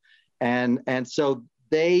do? And so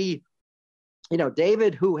they, you know,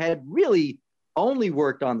 David, who had really only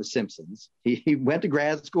worked on The Simpsons, he went to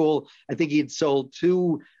grad school. I think he had sold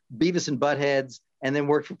 2 Beavis and Buttheads and then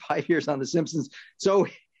worked for 5 years on The Simpsons. So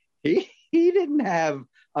he didn't have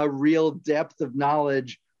a real depth of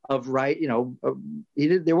knowledge of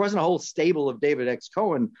there wasn't a whole stable of David X.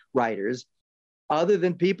 Cohen writers other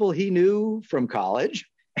than people he knew from college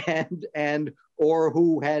and or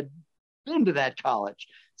who had been to that college.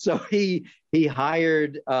 So he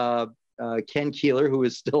hired Ken Keeler, who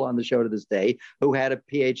is still on the show to this day, who had a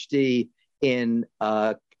PhD in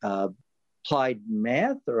applied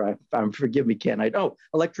math, or forgive me, Ken,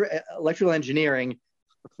 electrical engineering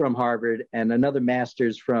from Harvard, and another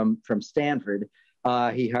master's from Stanford.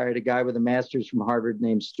 He hired a guy with a master's from Harvard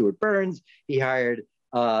named Stuart Burns. He hired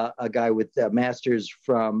a guy with a master's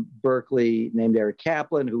from Berkeley named Eric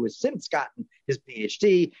Kaplan, who has since gotten his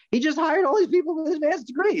PhD. He just hired all these people with advanced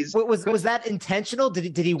degrees. Was that intentional?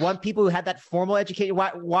 Did he want people who had that formal education?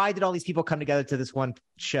 Why did all these people come together to this one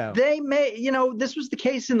show? They may, this was the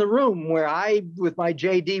case in the room where I, with my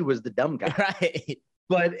JD, was the dumb guy. Right.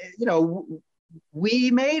 But,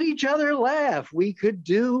 we made each other laugh. We could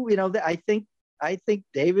do, I think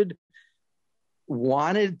David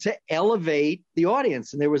wanted to elevate the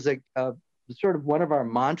audience. And there was a sort of one of our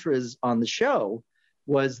mantras on the show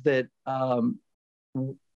was that,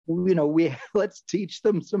 let's teach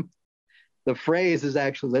them the phrase is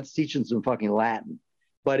actually, let's teach them some fucking Latin,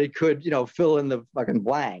 but it could, fill in the fucking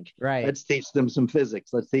blank. Right. Let's teach them some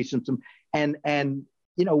physics. Let's teach them some, and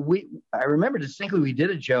I remember distinctly, we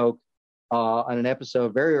did a joke on an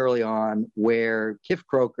episode very early on where Kif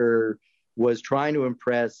Kroker was trying to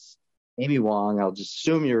impress Amy Wong. I'll just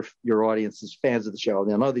assume your audience is fans of the show.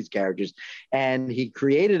 They'll know these characters. And he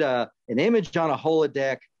created an image on a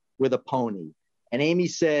holodeck with a pony. And Amy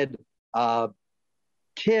said, Kif,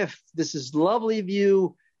 this is lovely of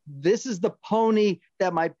you. This is the pony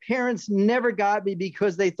that my parents never got me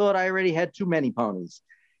because they thought I already had too many ponies.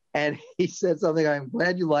 And he said something, I'm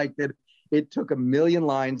glad you liked it. It took 1 million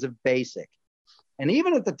lines of BASIC. And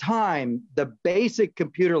even at the time, the basic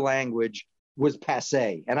computer language was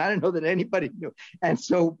passé. And I didn't know that anybody knew. And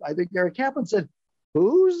so I think Eric Kaplan said,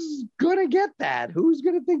 who's going to get that? Who's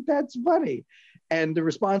going to think that's funny? And the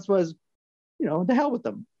response was, the hell with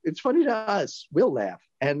them. It's funny to us. We'll laugh.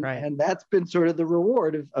 And right. And that's been sort of the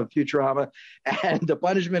reward of Futurama. And the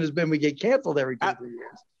punishment has been we get canceled every 2 or 3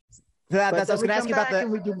 years. I was going to ask you about that.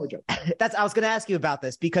 We do more jokes. I was going to ask you about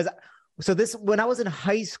this because when I was in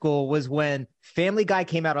high school was when Family Guy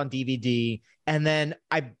came out on DVD, and then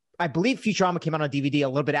I believe Futurama came out on DVD a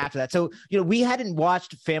little bit after that. So, we hadn't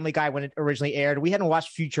watched Family Guy when it originally aired. We hadn't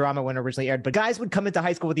watched Futurama when it originally aired, but guys would come into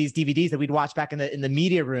high school with these DVDs that we'd watch back in the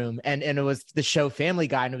media room. And it was the show Family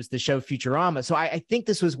Guy and it was the show Futurama. So I think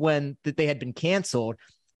this was when that they had been canceled.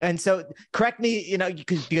 And so correct me,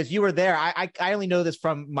 because you were there. I only know this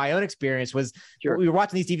from my own experience was Sure. We were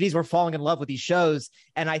watching these DVDs, we're falling in love with these shows.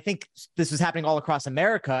 And I think this was happening all across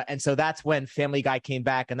America. And so that's when Family Guy came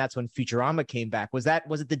back and that's when Futurama came back. Was it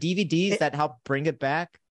the DVDs that helped bring it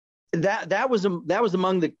back? That was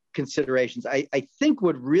among the considerations. I think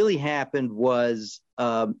what really happened was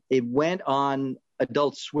it went on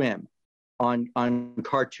Adult Swim on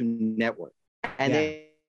Cartoon Network. And they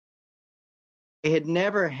had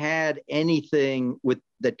never had anything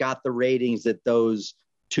that got the ratings that those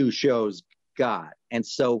two shows got. And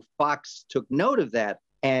so Fox took note of that,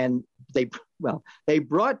 and they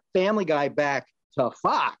brought Family Guy back to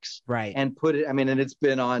Fox, right? And put it. And it's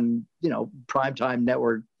been on primetime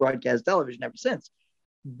network broadcast television ever since.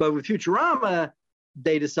 But with Futurama,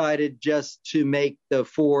 they decided just to make the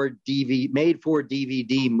 4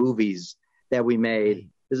 DVD movies that we made.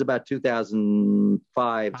 This is about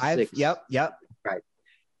 2005, 6. Yep. Right.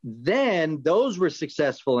 Then those were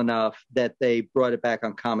successful enough that they brought it back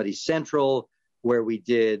on Comedy Central, where we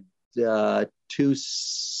did 4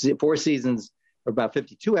 seasons, or about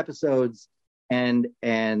 52 episodes, and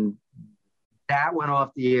that went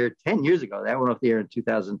off the air 10 years ago. That went off the air in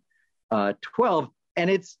 2012, and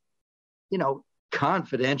it's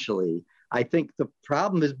confidentially, I think the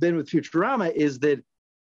problem has been with Futurama is that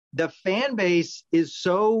the fan base is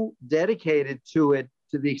so dedicated to it,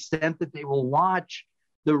 to the extent that they will watch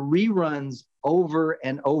the reruns over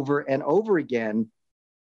and over and over again,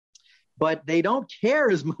 but they don't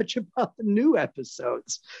care as much about the new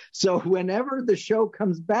episodes. So whenever the show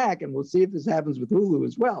comes back, and we'll see if this happens with Hulu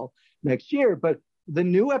as well next year, but the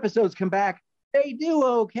new episodes come back, they do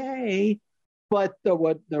okay. But the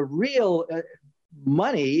real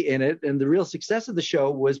money in it and the real success of the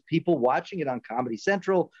show was people watching it on Comedy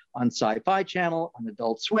Central, on Sci-Fi Channel, on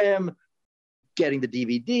Adult Swim, getting the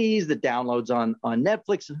DVDs, the downloads on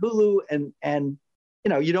Netflix and Hulu, and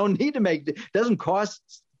you don't need to make it doesn't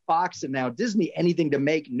cost Fox and now Disney anything to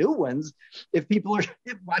make new ones if people are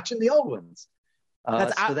watching the old ones.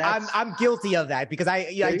 I'm guilty of that because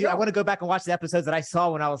I want to go back and watch the episodes that I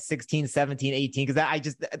saw when I was 16, 17, 18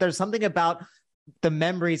 because there's something about the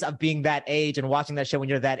memories of being that age and watching that show when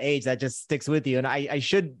you're that age that just sticks with you. And I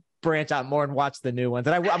should branch out more and watch the new ones.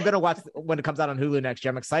 And I'm going to watch when it comes out on Hulu next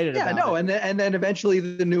year. I'm excited about it. And then eventually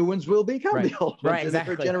the new ones will become the old ones. Right,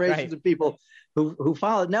 exactly. There are generations of people who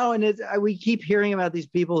follow it. No, and we keep hearing about these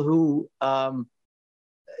people who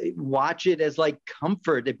watch it as like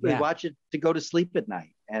comfort. They watch it to go to sleep at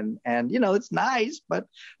night. And it's nice, but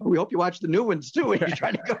we hope you watch the new ones too when you're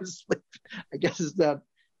trying to go to sleep. I guess it's not.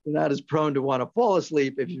 You're not as prone to want to fall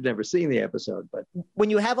asleep if you've never seen the episode. But when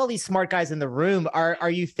you have all these smart guys in the room, are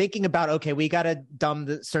you thinking about, okay, we got to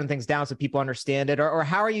dumb certain things down so people understand it, or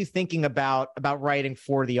how are you thinking about writing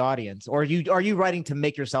for the audience, or are you writing to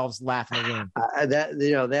make yourselves laugh in the room?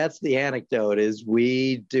 That's the anecdote. Is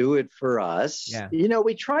we do it for us. Yeah.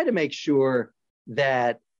 We try to make sure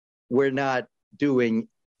that we're not doing.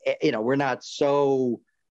 We're not so.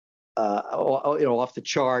 Off the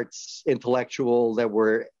charts intellectual that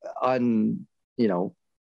we're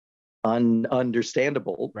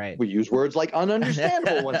ununderstandable. Right. We use words like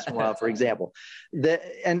ununderstandable once in a while, for example.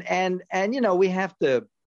 And we have to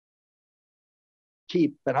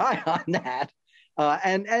keep an eye on that.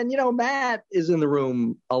 And Matt is in the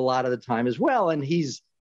room a lot of the time as well, and he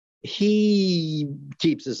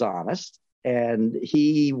keeps us honest, and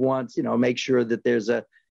he wants make sure that there's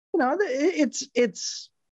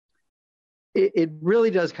it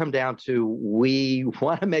really does come down to, we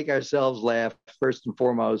want to make ourselves laugh first and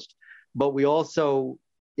foremost, but we also,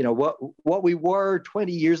 what we were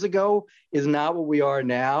 20 years ago is not what we are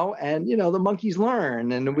now. And, the monkeys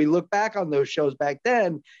learn. And we look back on those shows back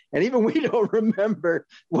then, and even we don't remember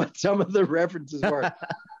what some of the references were.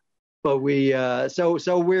 But we,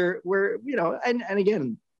 so we're and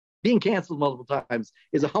again, being canceled multiple times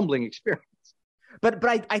is a humbling experience. But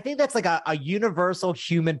I think that's like a universal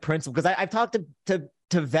human principle, because I've talked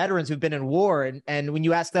to veterans who've been in war, and when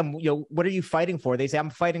you ask them, what are you fighting for? They say,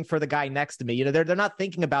 I'm fighting for the guy next to me. They're not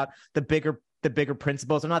thinking about the bigger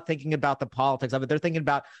principles. They're not thinking about the politics of it. They're thinking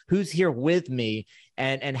about who's here with me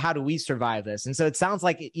and how do we survive this. And so it sounds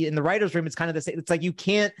like in the writer's room, it's kind of the same. It's like you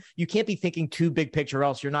can't be thinking too big picture,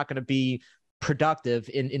 else you're not going to be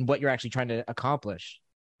productive in what you're actually trying to accomplish.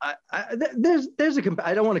 I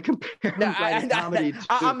don't want to compare comedy.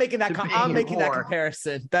 I'm making that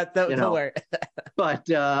comparison. That word. but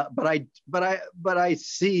I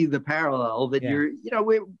see the parallel that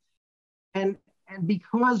and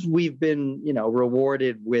because we've been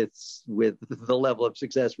rewarded with the level of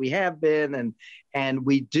success we have been, and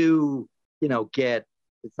we do get,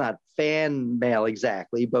 it's not fan mail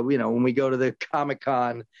exactly, but when we go to the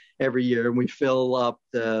Comic-Con every year and we fill up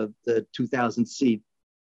the 2,000 seat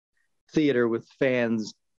theater with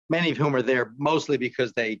fans, many of whom are there mostly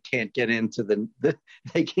because they can't get into the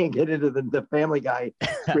Family Guy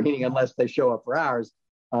screening unless they show up for ours.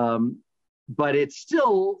 But it's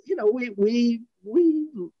still, we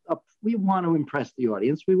want to impress the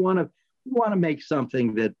audience. We want to make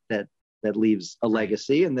something that leaves a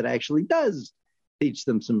legacy and that actually does teach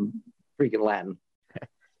them some freaking Latin.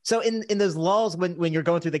 So in those lulls when you're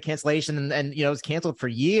going through the cancellation and it's canceled for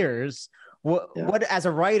years, what as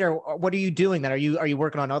a writer, what are you doing then? Are you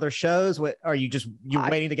working on other shows? What are you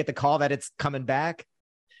waiting to get the call that it's coming back?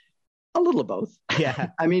 A little of both. Yeah.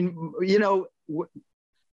 I mean, the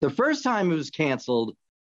first time it was canceled,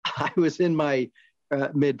 I was in my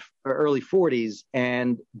mid or early 40s,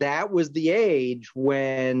 and that was the age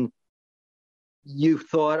when you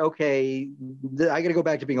thought, okay, I got to go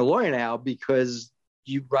back to being a lawyer now, because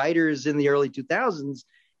you writers in the early 2000s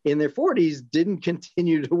in their 40s didn't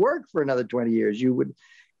continue to work for another 20 years. You would,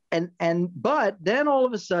 but then all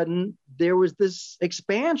of a sudden there was this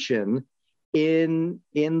expansion in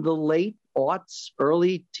the late aughts,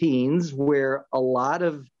 early teens, where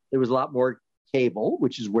there was a lot more cable,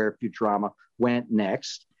 which is where Futurama went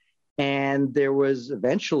next. And there was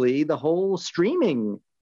eventually the whole streaming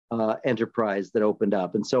enterprise that opened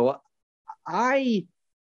up. And so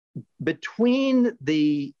between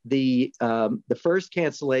the first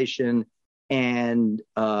cancellation and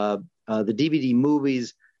the DVD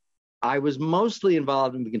movies, I was mostly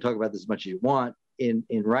involved, and we can talk about this as much as you want, in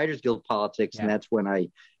Writers Guild politics. Yeah. And that's when I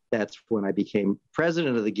became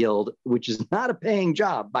president of the Guild, which is not a paying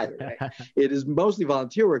job, by the way. It is mostly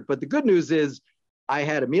volunteer work. But the good news is I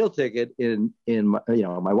had a meal ticket in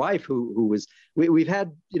my wife, who was, we've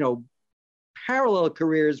had, parallel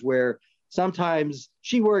careers where sometimes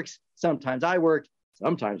she works, sometimes I work,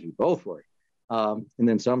 sometimes we both work. And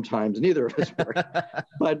then sometimes neither of us work.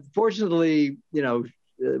 But fortunately,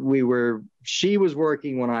 she was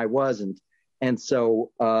working when I wasn't. And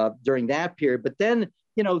so during that period, but then,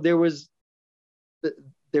 there was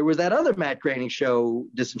that other Matt Groening show,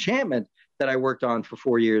 Disenchantment, that I worked on for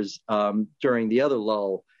 4 years during the other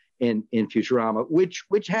lull. in Futurama,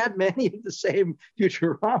 which had many of the same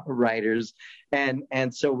Futurama writers, and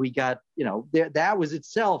so we got, that was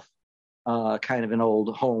itself kind of an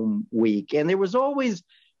old home week, and there was always,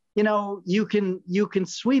 you can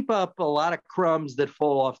sweep up a lot of crumbs that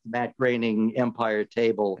fall off the Matt Groening Empire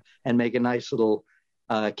table and make a nice little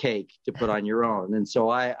cake to put on your own. And so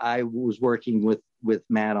I was working with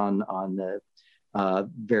Matt on the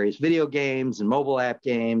various video games and mobile app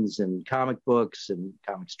games and comic books and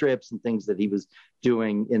comic strips and things that he was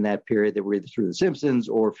doing in that period that were either through The Simpsons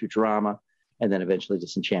or Futurama, and then eventually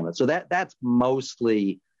Disenchantment. So that's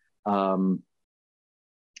mostly what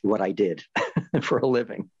I did for a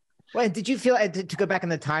living. Well, did you feel, to go back in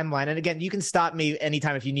the timeline, and again, you can stop me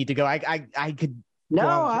anytime if you need to go. I could go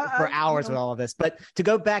on for hours with all of this, but to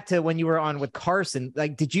go back to when you were on with Carson,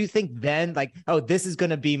 like, did you think then, like, oh, this is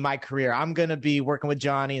going to be my career, I'm going to be working with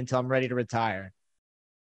Johnny until I'm ready to retire?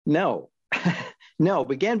 No, no.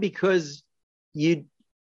 Again, because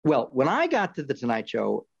when I got to the Tonight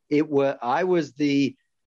Show, at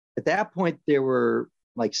that point, there were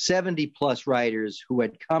like 70 plus writers who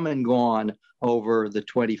had come and gone over the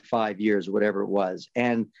 25 years, or whatever it was.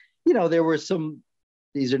 And, there were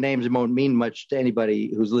these are names that won't mean much to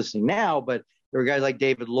anybody who's listening now, but there were guys like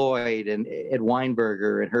David Lloyd and Ed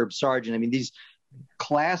Weinberger and Herb Sargent. I mean, these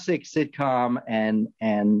classic sitcom and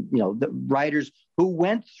the writers who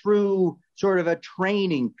went through sort of a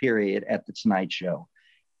training period at the Tonight Show.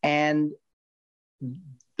 And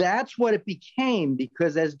that's what it became,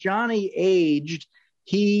 because as Johnny aged,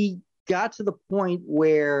 he got to the point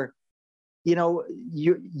where,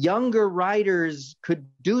 younger writers could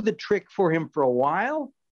do the trick for him for a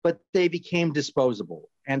while, but they became disposable.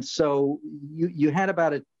 And so you had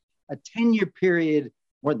about a 10-year period,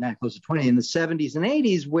 more than that, close to 20, in the 70s and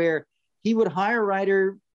 80s, where he would hire a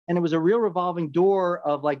writer, and it was a real revolving door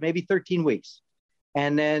of like maybe 13 weeks.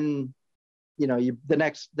 And then, the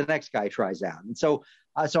next guy tries out. And so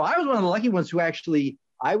I was one of the lucky ones who actually,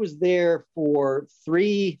 I was there for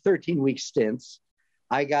 3 13-week stints.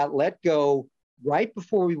 I got let go right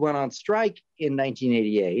before we went on strike in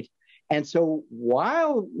 1988. And so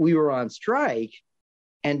while we were on strike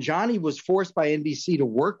and Johnny was forced by NBC to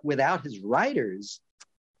work without his writers,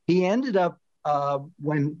 he ended up,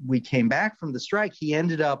 when we came back from the strike, he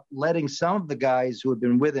ended up letting some of the guys who had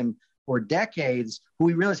been with him for decades, who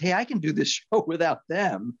he realized, hey, I can do this show without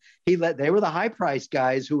them. They were the high-priced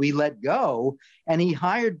guys who he let go, and he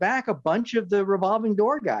hired back a bunch of the revolving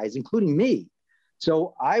door guys, including me.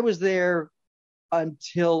 So I was there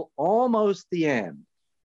until almost the end,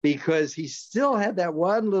 because he still had that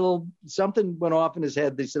one little something went off in his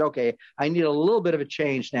head. They said, okay, I need a little bit of a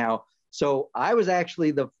change now. So I was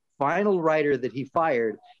actually the final writer that he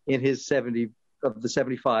fired in his 70 of the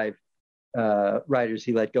 75 writers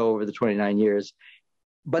he let go over the 29 years.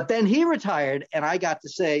 But then he retired, and I got to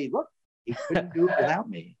say, look, he couldn't do it without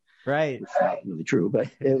me. Right. It's not really true, but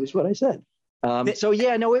it was what I said. So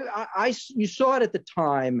yeah, no, you saw it at the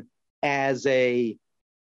time as a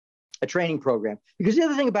training program, because the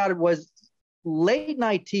other thing about it was late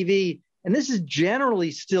night TV, and this is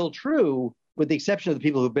generally still true, with the exception of the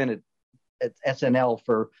people who've been at SNL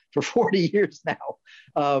for 40 years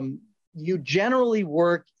now. You generally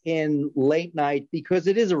work in late night because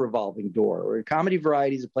it is a revolving door, or Comedy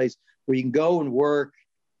Variety is a place where you can go and work.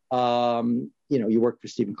 You work for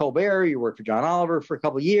Stephen Colbert, you work for John Oliver for a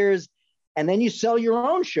couple of years, and then you sell your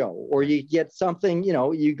own show, or you get something,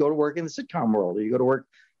 you go to work in the sitcom world, or you go to work,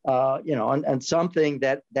 on something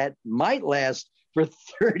that might last for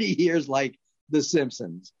 30 years, like The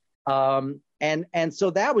Simpsons. And so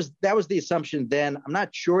that was the assumption then. I'm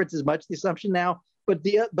not sure it's as much the assumption now, but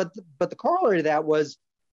the corollary to that was,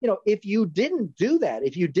 if you didn't do that,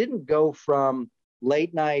 if you didn't go from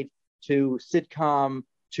late night to sitcom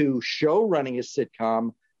to show running a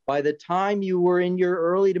sitcom, by the time you were in your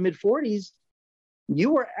early to mid 40s,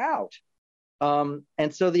 you were out.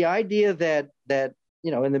 And so the idea that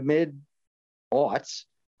in the mid aughts,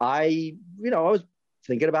 I was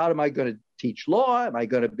thinking about, am I going to teach law? Am I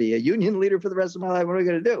going to be a union leader for the rest of my life? What am I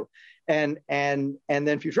going to do? And then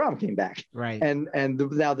Futurama came back. Right. And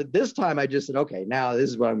now that this time I just said, okay, now this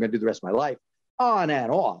is what I'm going to do the rest of my life, on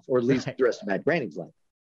and off, or at least the rest of Matt Groening's life.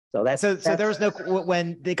 So that's so there was no,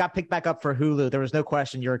 when they got picked back up for Hulu, there was no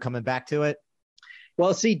question you were coming back to it.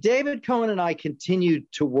 Well, see, David Cohen and I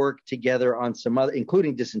continued to work together on some other,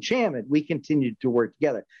 including Disenchantment. We continued to work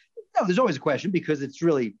together. No, there's always a question, because it's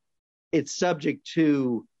subject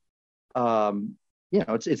to,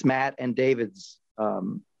 it's Matt and David's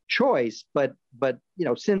choice. But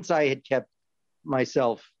since I had kept my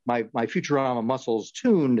Futurama muscles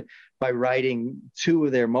tuned by writing 2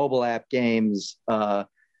 of their mobile app games,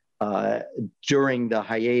 during the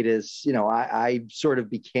hiatus. I sort of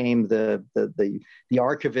became the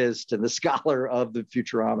archivist and the scholar of the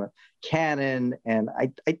Futurama canon, and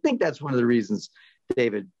I think that's one of the reasons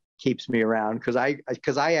David keeps me around, because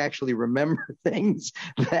I actually remember things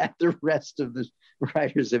that the rest of the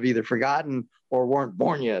writers have either forgotten or weren't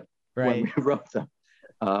born yet when we wrote them,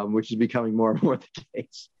 which is becoming more and more the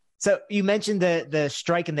case. So you mentioned the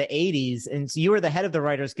strike in the 80s, and so you were the head of the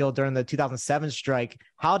Writers Guild during the 2007 strike.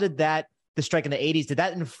 How did the strike in the 80s, did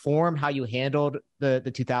that inform how you handled the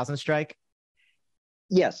 2000 strike?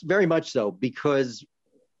 Yes, very much so, because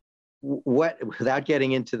without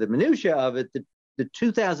getting into the minutia of it, the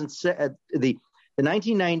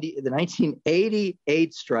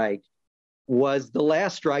 1988 strike was the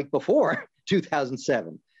last strike before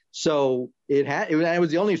 2007. So it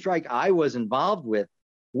was the only strike I was involved with.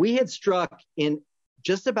 We had struck in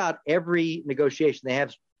just about every negotiation. They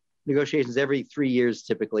have negotiations every 3 years,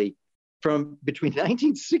 typically. From between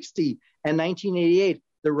 1960 and 1988,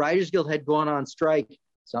 the Writers Guild had gone on strike,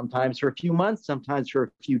 sometimes for a few months, sometimes for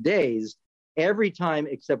a few days, every time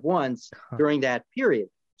except once during that period.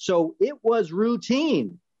 So it was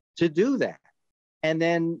routine to do that. And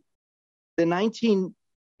then the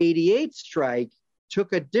 1988 strike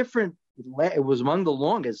took it was among the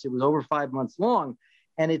longest. It was over 5 months long.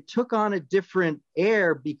 And it took on a different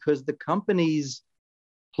air because the companies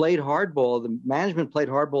played hardball. The management played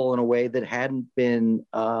hardball in a way that hadn't been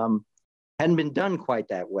done quite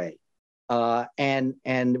that way.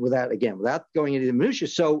 And without going into the minutiae.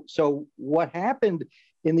 So what happened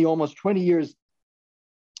in the almost 20 years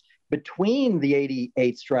between the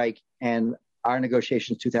 88 strike and our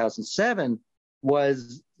negotiations 2007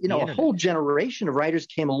 was, a whole generation of writers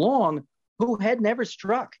came along who had never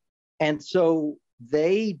struck. And so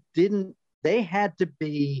they had to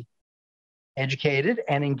be educated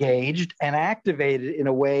and engaged and activated in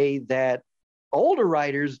a way that older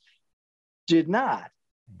writers did not.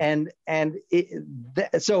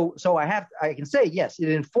 So I can say, yes, it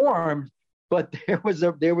informed, but there was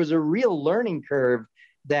a real learning curve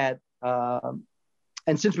that,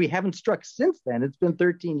 and since we haven't struck since then, it's been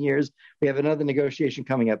 13 years. We have another negotiation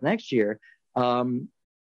coming up next year.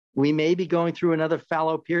 We may be going through another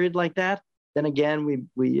fallow period like that. Then again,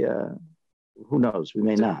 we who knows? We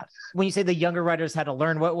may not. When you say the younger writers had to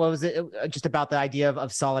learn, what was it just about the idea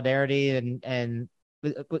of solidarity and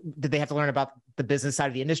did they have to learn about the business side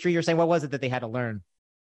of the industry? You're saying, what was it that they had to learn?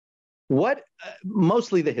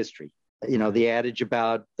 Mostly the history. The adage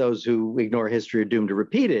about those who ignore history are doomed to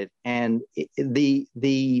repeat it. And the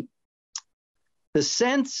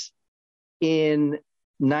sense in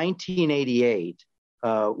 1988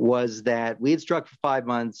 was that we had struck for 5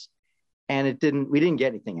 months and we didn't get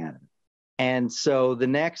anything out of it. And so the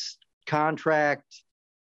next contract,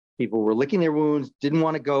 people were licking their wounds, didn't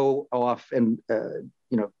want to go off and,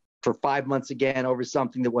 for 5 months again over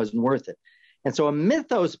something that wasn't worth it. And so a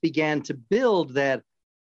mythos began to build that,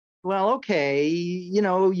 well, okay,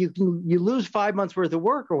 you lose 5 months worth of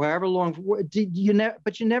work or however long,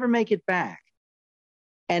 but you never make it back.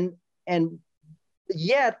 And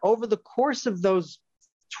yet over the course of those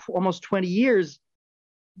almost 20 years,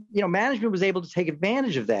 management was able to take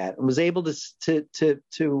advantage of that and was able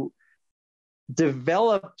to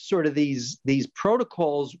develop sort of these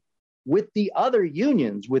protocols with the other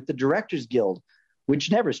unions, with the Directors Guild, which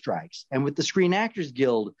never strikes, and with the Screen Actors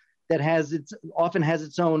Guild that often has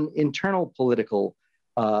its own internal political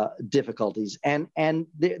difficulties. And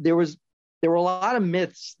there were a lot of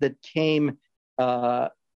myths that came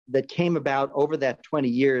about over that 20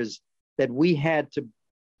 years that we had to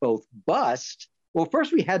both bust. Well,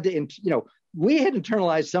 first we had to, we had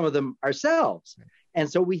internalized some of them ourselves.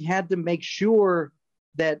 And so we had to make sure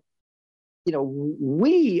that,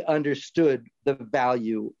 we understood the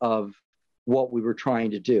value of what we were trying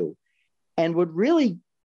to do. And what really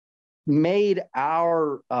made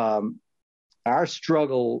our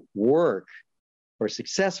struggle work or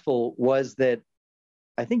successful was that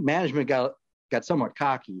I think management got somewhat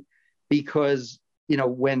cocky because,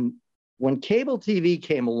 when cable TV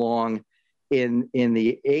came along in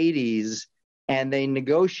the 80s and they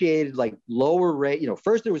negotiated like lower rate,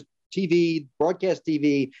 first there was TV, broadcast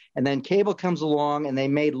TV, and then cable comes along and they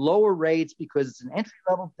made lower rates because it's an entry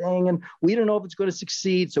level thing and we don't know if it's going to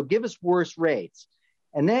succeed, so give us worse rates.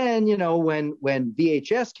 And then, when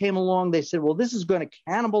VHS came along, they said, well, this is going to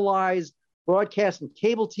cannibalize broadcast and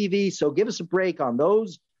cable TV, so give us a break on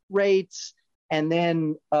those rates. And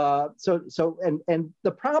then, and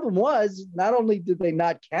the problem was not only did they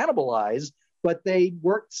not cannibalize, but they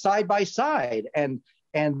worked side by side, and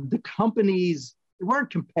the companies, they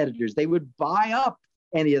weren't competitors. They would buy up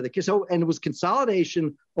any other. So, and it was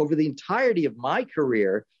consolidation over the entirety of my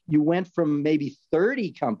career. You went from maybe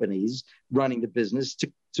 30 companies running the business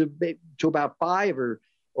to about 5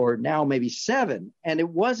 or now maybe 7. And it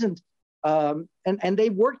wasn't, and they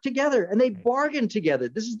worked together and they bargained together.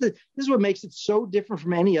 This is what makes it so different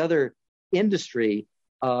from any other industry.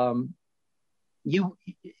 There's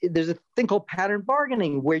a thing called pattern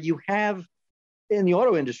bargaining where you have, in the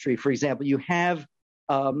auto industry, for example, you have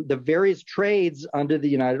the various trades under the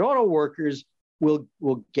United Auto Workers will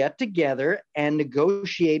get together and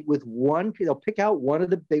negotiate with one. They'll pick out one of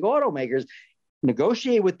the big automakers,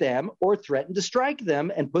 negotiate with them, or threaten to strike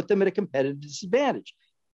them and put them at a competitive disadvantage.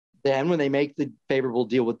 Then when they make the favorable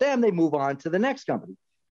deal with them, they move on to the next company.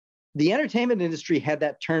 The entertainment industry had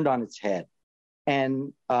that turned on its head.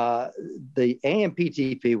 And the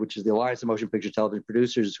AMPTP, which is the Alliance of Motion Picture Television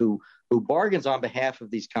Producers, who bargains on behalf of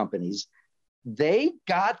these companies, they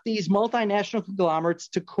got these multinational conglomerates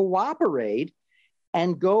to cooperate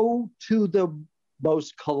and go to the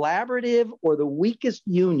most collaborative or the weakest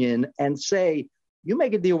union and say, you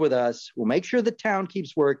make a deal with us, we'll make sure the town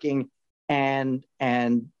keeps working, and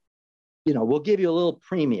we'll give you a little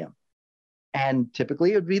premium. And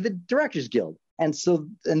typically it would be the Directors Guild. And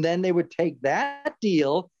then they would take that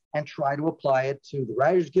deal and try to apply it to the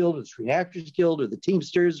Writers Guild or the Screen Actors Guild or the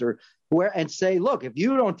Teamsters or where, and say, look, if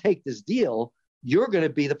you don't take this deal, you're going to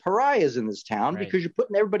be the pariahs in this town because you're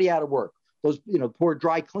putting everybody out of work. Those, poor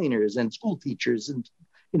dry cleaners and school teachers and,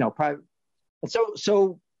 private. And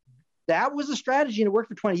so that was a strategy and it worked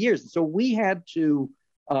for 20 years. And so we had to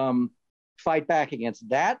fight back against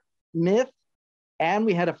that myth. And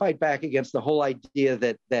we had to fight back against the whole idea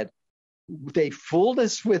that they fooled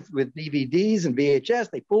us with DVDs and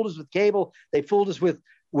VHS. They fooled us with cable. They fooled us with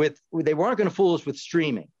they weren't going to fool us with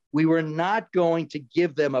streaming. We were not going to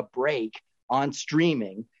give them a break on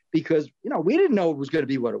streaming because, we didn't know it was going to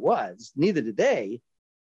be what it was. Neither did they,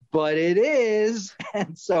 but it is.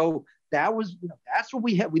 And so that was, that's what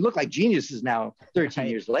we had. We look like geniuses now 13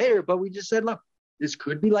 years later, but we just said, look, this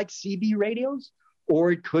could be like CB radios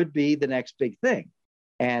or it could be the next big thing.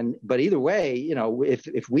 But either way,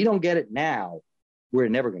 if we don't get it now, we're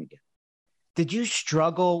never going to get it. Did you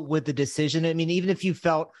struggle with the decision? I mean, even if you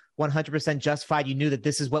felt 100% justified, you knew that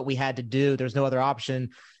this is what we had to do, there's no other option,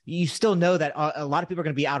 you still know that a lot of people are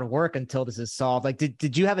going to be out of work until this is solved. Like,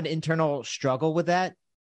 did you have an internal struggle with that?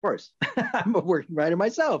 Of course. I'm a working writer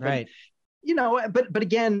myself. Right. And, but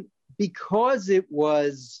again, because it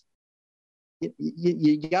was,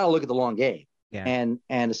 you got to look at the long game. Yeah.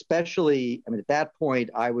 And especially, at that point,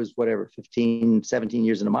 I was 15, 17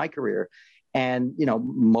 years into my career. And,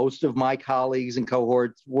 most of my colleagues and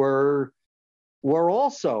cohorts were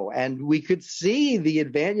also, and we could see the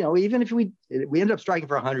advantage, even if we ended up striking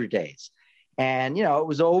for 100 days and, it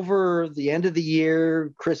was over the end of the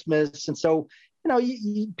year, Christmas. And so,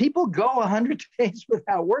 people go 100 days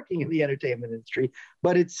without working in the entertainment industry,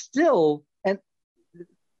 but it's still, and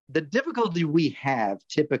the difficulty we have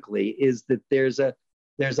typically is that there's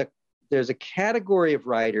a category of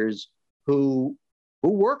writers who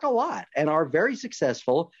work a lot and are very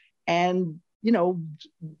successful, and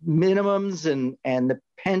minimums and the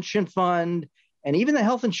pension fund and even the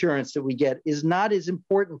health insurance that we get is not as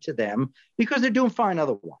important to them because they're doing fine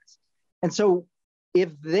otherwise. And so if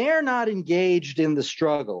they're not engaged in the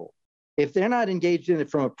struggle, if they're not engaged in it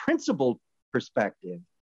from a principled perspective,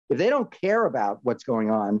 if they don't care about what's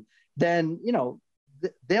going on, then,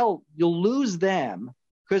 you'll lose them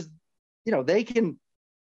because, they can,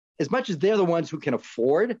 as much as they're the ones who can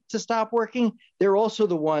afford to stop working, they're also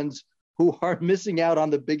the ones who are missing out on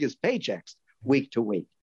the biggest paychecks week to week.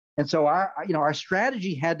 And so our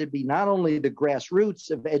strategy had to be not only the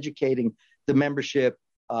grassroots of educating the membership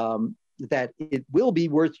that it will be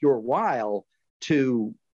worth your while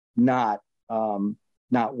to not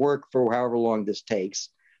work for however long this takes,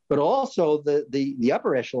 but also the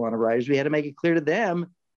upper echelon of writers. We had to make it clear to them,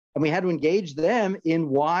 and we had to engage them in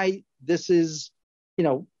why this is,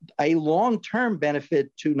 a long-term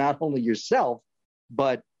benefit to not only yourself,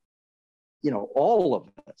 but, all of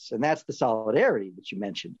us. And that's the solidarity that you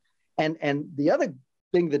mentioned. And the other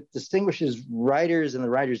thing that distinguishes writers and the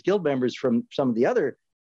Writers Guild members from some of the other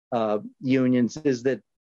unions is that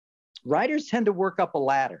writers tend to work up a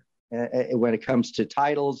ladder when it comes to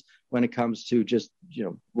titles, when it comes to just,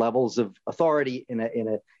 levels of authority in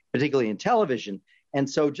a particularly in television. And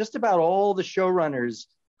so just about all the showrunners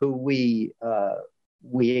who we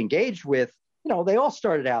engaged with, they all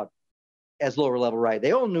started out as lower level writers.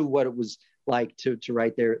 They all knew what it was like to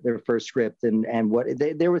write their first script and what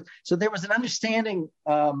there was. So there was an understanding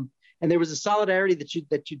and there was a solidarity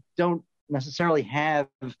that you don't necessarily have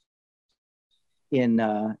in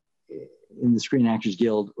the Screen Actors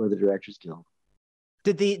Guild or the Directors Guild.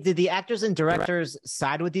 Did the actors and directors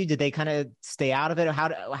side with you? Did they kind of stay out of it? Or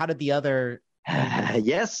how did the other?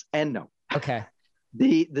 Yes and no. Okay.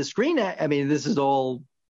 The screen. I mean, this is the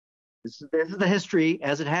history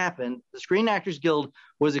as it happened. The Screen Actors Guild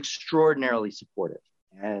was extraordinarily supportive,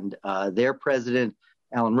 and their president,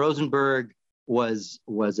 Alan Rosenberg,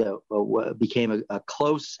 became a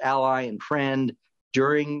close ally and friend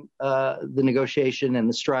during the negotiation and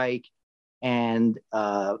the strike. And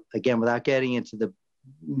again, without getting into the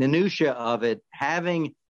minutia of it,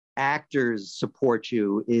 having actors support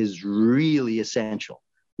you is really essential,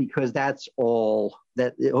 because that's all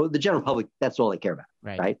that the general public, that's all they care about.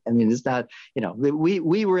 Right. I mean, it's not,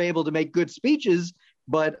 we were able to make good speeches,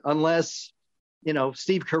 but unless,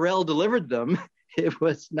 Steve Carell delivered them, it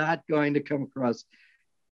was not going to come across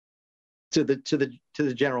to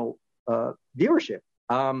the general viewership.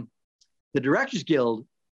 The Directors Guild,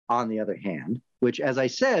 on the other hand, which, as I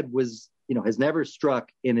said, has never struck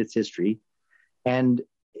in its history, and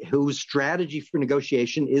whose strategy for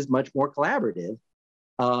negotiation is much more collaborative,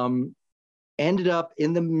 ended up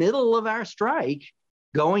in the middle of our strike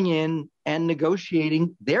going in and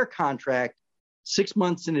negotiating their contract 6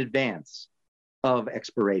 months in advance of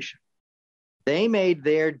expiration. They made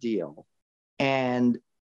their deal, and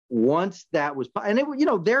once that was,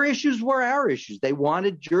 and their issues were our issues. They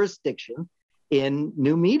wanted jurisdiction in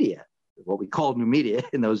new media, what we called new media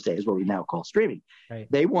in those days, what we now call streaming. Right.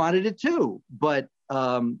 They wanted it too, but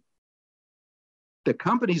the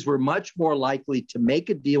companies were much more likely to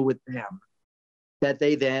make a deal with them that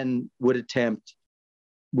they then would attempt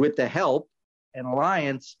with the help and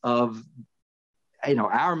alliance of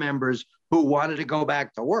our members who wanted to go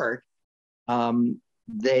back to work.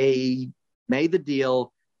 They made the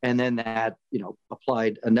deal, and then that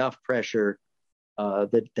applied enough pressure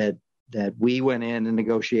that we went in and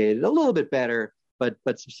negotiated a little bit better, but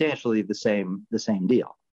substantially the same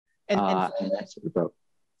deal. And that's what we broke.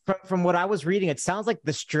 From what I was reading, it sounds like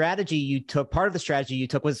the strategy you took, part of the strategy you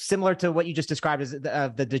took, was similar to what you just described as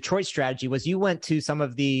the Detroit strategy. Was you went to some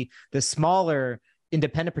of the smaller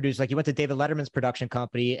independent producers, like you went to David Letterman's production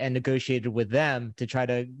company and negotiated with them to try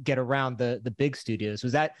to get around the big studios.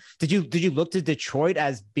 Was that, did you look to Detroit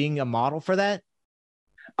as being a model for that?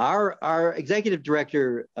 Our executive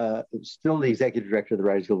director, still the executive director of the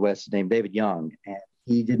Writers Guild West, named David Young, and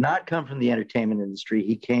he did not come from the entertainment industry.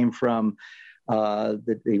 He came from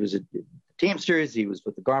he was a Teamsters. He was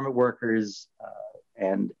with the garment workers,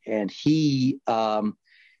 and he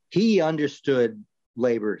understood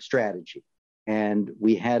labor strategy. And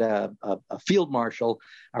we had a field marshal.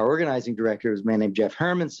 Our organizing director was a man named Jeff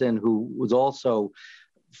Hermanson, who was also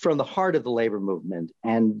from the heart of the labor movement.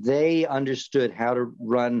 And they understood how to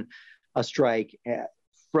run a strike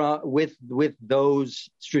with those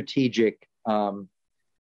strategic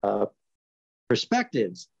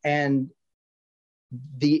perspectives. And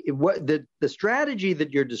the strategy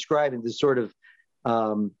that you're describing, this sort of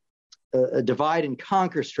a divide and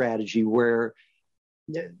conquer strategy, where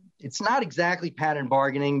it's not exactly pattern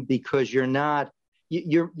bargaining, because you're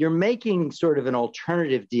making sort of an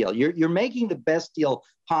alternative deal. You're making the best deal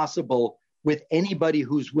possible with anybody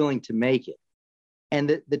who's willing to make it.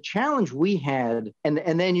 And the challenge we had, and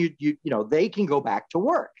then they can go back to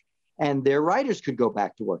work, and their writers could go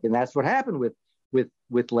back to work, and that's what happened with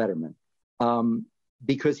Letterman,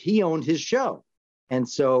 because he owned his show, and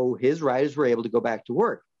so his writers were able to go back to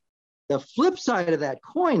work. The flip side of that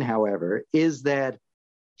coin, however, is that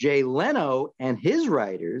Jay Leno and his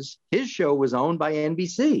writers, his show was owned by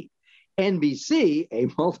NBC. NBC, a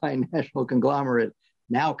multinational conglomerate,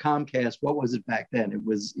 now Comcast. What was it back then? It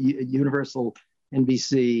was Universal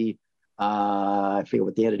NBC. I forget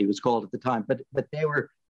what the entity was called at the time, but they were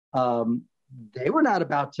not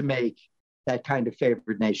about to make that kind of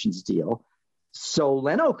favored nations deal. So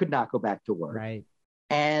Leno could not go back to work. Right.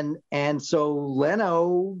 And so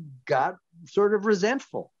Leno got sort of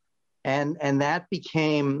resentful. And that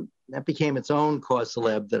became its own cause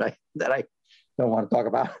célèbre that I don't want to talk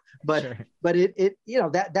about. But Sure. But it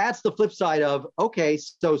that's the flip side of, okay,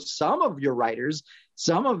 so some of your writers,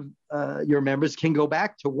 some of your members can go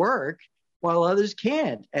back to work while others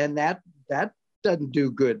can't, and that doesn't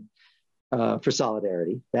do good for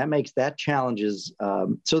solidarity. That challenges.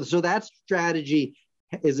 So that strategy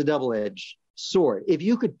is a double-edged sword. If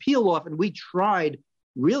you could peel off, and we tried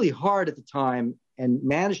really hard at the time and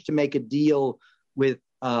managed to make a deal with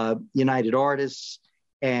United Artists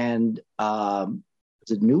and was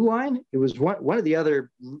it New Line? It was one of the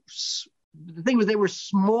other. The thing was, they were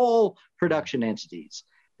small production entities.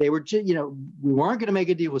 They were, we weren't going to make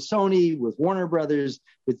a deal with Sony, with Warner Brothers,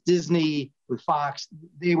 with Disney, with Fox.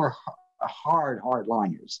 They were hard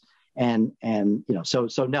liners. And so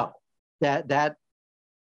no, that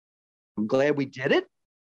I'm glad we did it,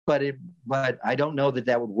 but I don't know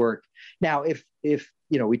that would work. Now, if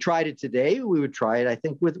we tried it today, we would try it, I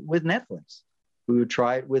think, with Netflix. We would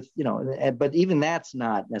try it with, but even that's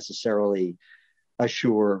not necessarily a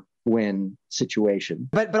sure win situation.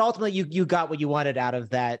 But ultimately, you got what you wanted out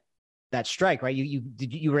of that strike, right?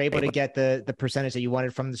 You were able to get the percentage that you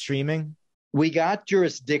wanted from the streaming. We got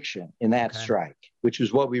jurisdiction in that strike, which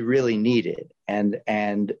was what we really needed.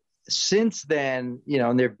 And since then,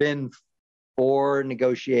 and there've been 4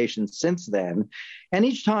 negotiations since then, and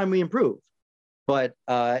each time we improved. But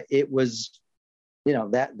it was,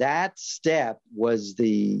 that step was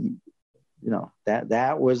the,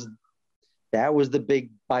 that was the big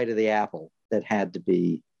bite of the apple that had to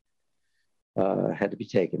be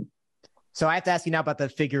taken. So I have to ask you now about the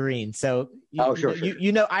figurine. So sure.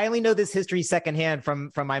 I only know this history secondhand from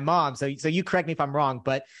my mom. So you correct me if I'm wrong,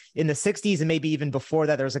 but in the 60s and maybe even before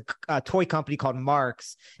that, there was a toy company called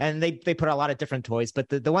Marx, and they put out a lot of different toys. But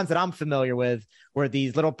the ones that I'm familiar with were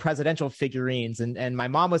these little presidential figurines. And my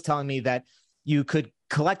mom was telling me that you could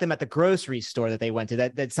collect them at the grocery store that they went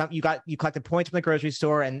to. You collected points from the grocery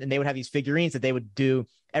store, and they would have these figurines that they would do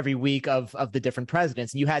every week of the different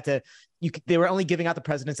presidents. And they were only giving out the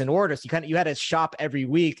presidents in order. So you had to shop every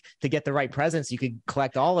week to get the right presidents. You could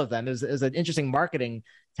collect all of them. It was an interesting marketing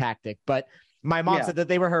tactic, but my mom said that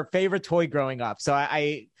they were her favorite toy growing up. So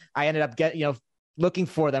I ended up looking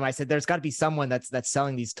for them. I said, there's got to be someone that's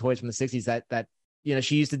selling these toys from the 60s that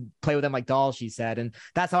she used to play with them like dolls, she said. And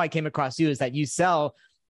that's how I came across you, is that you sell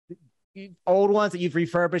old ones that you've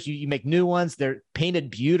refurbished. You make new ones. They're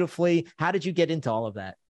painted beautifully. How did you get into all of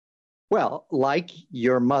that? Well, like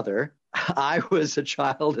your mother, I was a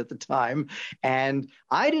child at the time, and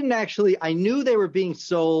I knew they were being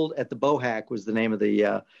sold at the Bohack, was the name of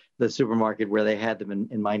the supermarket where they had them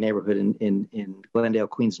in my neighborhood in Glendale,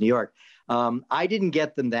 Queens, New York. I didn't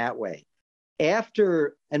get them that way.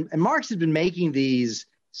 And Marx had been making these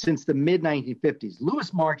since the mid 1950s.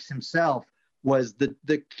 Louis Marx himself was the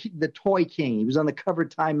toy king. He was on the cover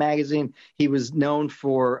of Time magazine. He was known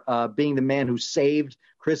for being the man who saved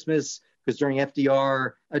Christmas, because during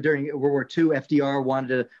World War II, FDR wanted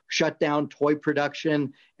to shut down toy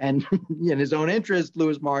production, and in his own interest,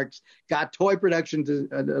 Louis Marx got toy production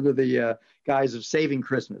under the guise of saving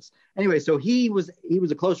Christmas. Anyway, so he was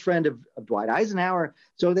a close friend of Dwight Eisenhower.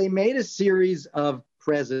 So they made a series of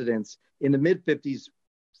presidents in the mid 50s,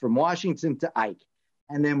 from Washington to Ike.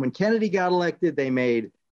 And then when Kennedy got elected, they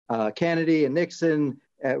made Kennedy and Nixon,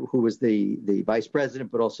 who was the vice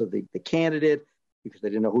president, but also the candidate, because they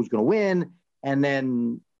didn't know who was going to win. And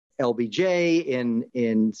then LBJ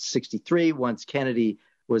in 63, once Kennedy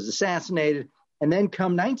was assassinated. And then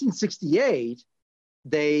come 1968,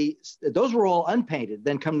 those were all unpainted.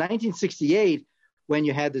 Then come 1968, when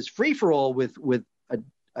you had this free-for-all with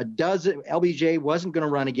a dozen, LBJ wasn't going to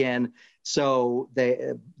run again. So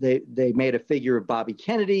they made a figure of Bobby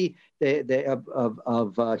Kennedy,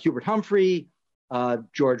 of Hubert Humphrey,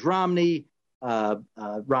 George Romney,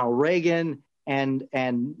 Ronald Reagan, and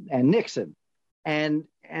Nixon, but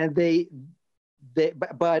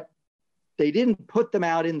they didn't put them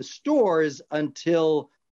out in the stores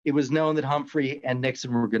until it was known that Humphrey and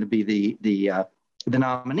Nixon were going to be the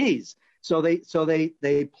nominees. So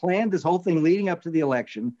they planned this whole thing leading up to the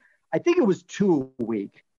election. I think it was 2 a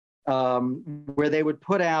week, where they would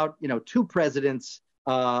put out 2 presidents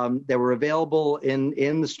that were available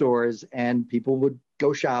in the stores, and people would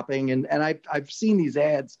go shopping. And I've seen these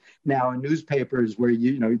ads now in newspapers where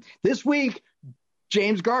this week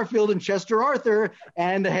James Garfield and Chester Arthur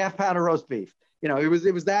and a half pound of roast beef. It was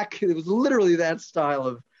literally that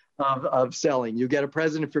style of selling. You get a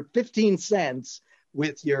president for 15 cents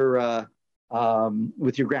with your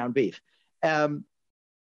ground beef. But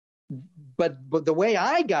the way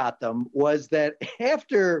I got them was that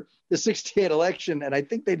after the 68 election, and I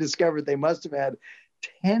think they discovered they must have had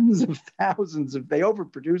tens of thousands they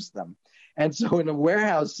overproduced them. And so in a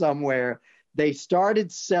warehouse somewhere, they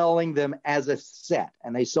started selling them as a set,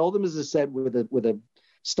 and they sold them as a set with a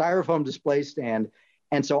styrofoam display stand.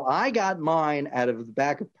 And so I got mine out of the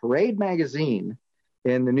back of Parade magazine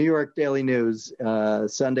in the New York Daily News,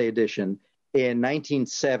 Sunday edition, in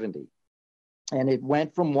 1970. And it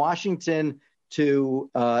went from Washington to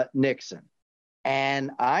Nixon. And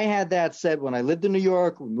I had that set when I lived in New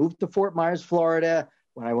York. We moved to Fort Myers, Florida.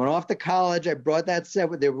 When I went off to college, I brought that set.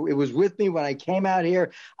 It was with me when I came out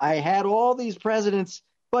here. I had all these presidents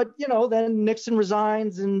But, then Nixon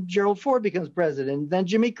resigns and Gerald Ford becomes president. Then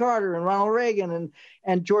Jimmy Carter and Ronald Reagan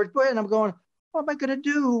and George Bush. And I'm going, what am I going to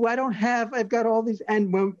do? I've got all these.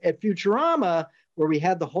 And at Futurama, where we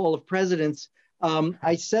had the Hall of Presidents,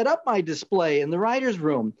 I set up my display in the writer's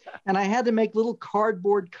room. And I had to make little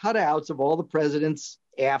cardboard cutouts of all the presidents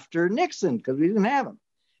after Nixon because we didn't have them.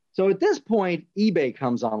 So at this point, eBay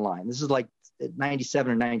comes online. This is like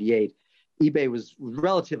 97 or 98. eBay was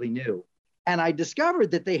relatively new. And I discovered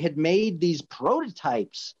that they had made these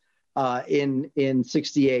prototypes in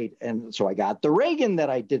 68. And so I got the Reagan that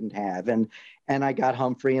I didn't have. And I got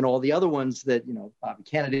Humphrey and all the other ones that, Bobby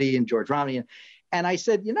Kennedy and George Romney. And I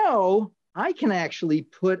said, I can actually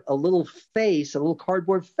put a little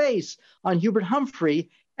cardboard face on Hubert Humphrey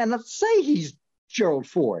and let's say he's Gerald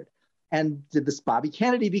Ford. And this Bobby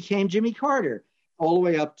Kennedy became Jimmy Carter all the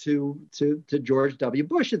way up to George W.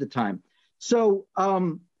 Bush at the time. So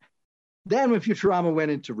then when Futurama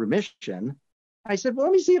went into remission, I said, well,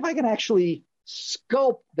 let me see if I can actually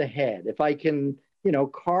sculpt the head, if I can,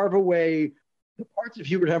 carve away the parts of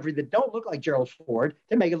Hubert Humphrey that don't look like Gerald Ford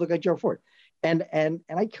to make it look like Gerald Ford. And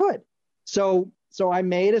I could. So I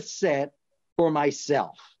made a set for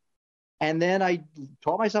myself. And then I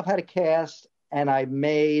taught myself how to cast, and I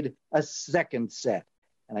made a second set.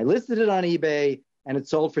 And I listed it on eBay, and it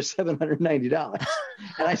sold for $790.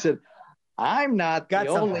 And I said, I'm not the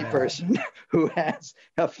only person who has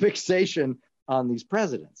a fixation on these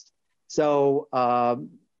presidents. So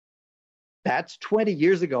that's 20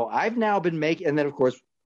 years ago. I've now been making, and then of course,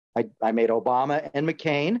 I made Obama and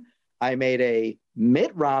McCain. I made a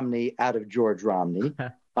Mitt Romney out of George Romney.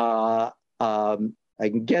 I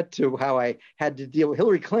can get to how I had to deal with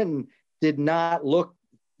Hillary Clinton. Did not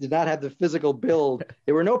have the physical build.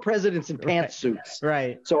 There were no presidents in pantsuits.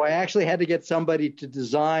 Right. So I actually had to get somebody to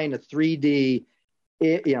design a 3D,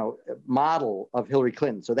 model of Hillary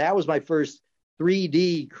Clinton. So that was my first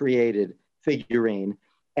 3D created figurine.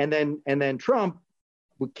 And then Trump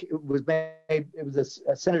was made. It was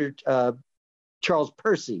a Senator Charles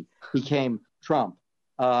Percy became Trump.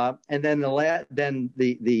 And then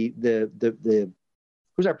the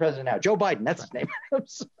who's our president now? Joe Biden. That's his name. I'm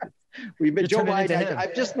sorry. Joe Biden.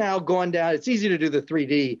 I've just now gone down. It's easy to do the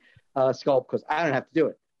 3D sculpt because I don't have to do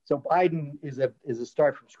it. So Biden is a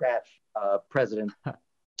start from scratch president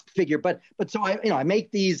figure. But so I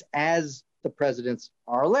make these as the presidents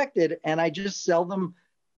are elected, and I just sell them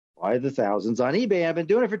by the thousands on eBay. I've been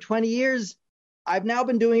doing it for 20 years. I've now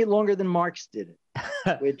been doing it longer than Marx did it,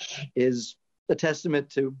 which is a testament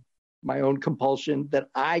to my own compulsion that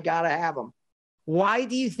I gotta have them. Why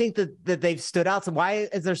do you think that they've stood out? So why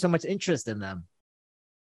is there so much interest in them?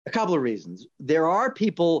 A couple of reasons. There are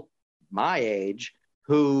people my age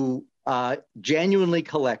who genuinely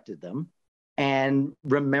collected them and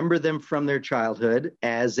remember them from their childhood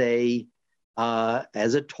as a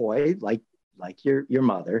toy, like your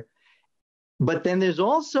mother. But then there's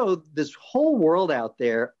also this whole world out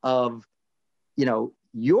there of,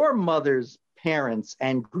 your mother's parents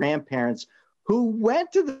and grandparents who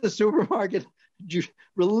went to the supermarket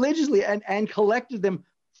religiously and collected them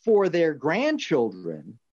for their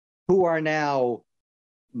grandchildren who are now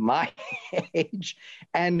my age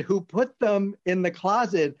and who put them in the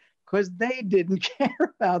closet because they didn't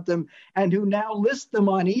care about them and who now list them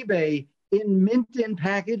on eBay in mint in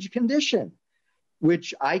package condition,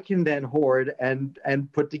 which I can then hoard and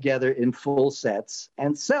put together in full sets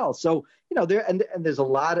and sell. So, there's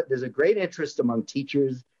a great interest among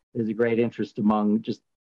teachers. There's a great interest among just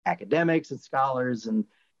academics and scholars. And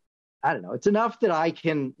I don't know, it's enough that I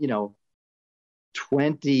can,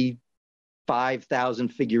 25,000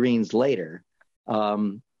 figurines later.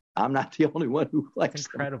 I'm not the only one who likes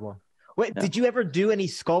them. Incredible. Wait, Did you ever do any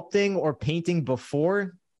sculpting or painting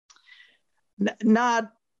before?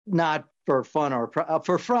 Not for fun or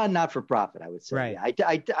for fun, not for profit, I would say. Right.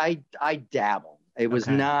 I dabbled. It was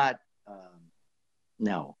not,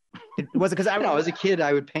 no. Was it because as a kid,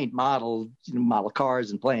 I would paint model cars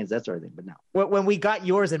and planes, that sort of thing, but no. When we got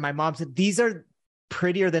yours and my mom said, these are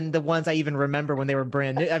prettier than the ones I even remember when they were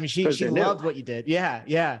brand new. I mean, she loved what you did. Yeah.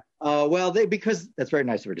 Yeah. Well, because that's very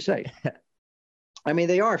nice of her to say. I mean,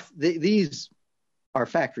 these are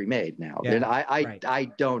factory made now. Yeah, and I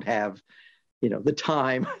don't have, the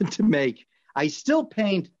time to make. I still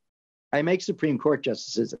paint. I make Supreme Court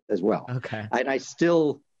justices as well. Okay. And I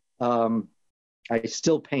still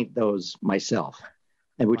paint those myself,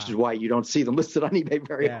 and which is why you don't see them listed on eBay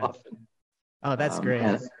very often. Oh, that's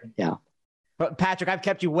great. Yeah. But Patrick, I've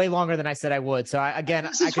kept you way longer than I said I would. So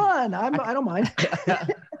this is fun. I don't mind.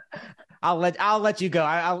 I'll let you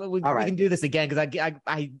go. We right. can do this again because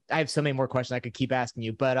I have so many more questions I could keep asking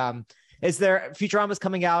you. But Futurama's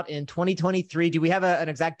coming out in 2023. Do we have an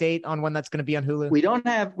exact date on when that's going to be on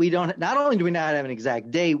Hulu? Not only do we not have an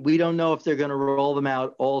exact date, we don't know if they're going to roll them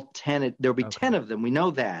out all 10. There'll be 10 of them. We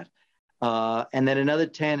know that. And then another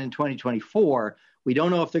 10 in 2024. We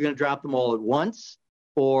don't know if they're going to drop them all at once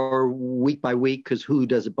or week by week, because Hulu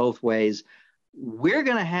does it both ways. We're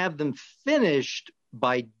going to have them finished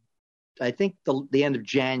by, I think, the end of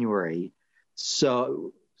January.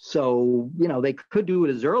 So they could do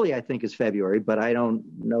it as early, I think, as February, but I don't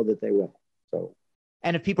know that they will. So,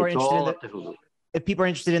 and if people are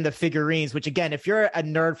interested in the figurines, which again, if you're a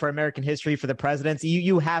nerd for American history, for the presidents,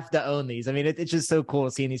 you have to own these. I mean, it's just so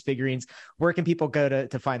cool seeing these figurines. Where can people go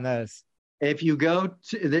to find those? If you go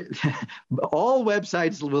to all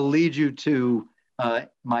websites will lead you to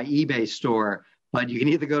my eBay store, but you can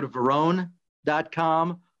either go to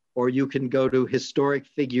Varone.com or you can go to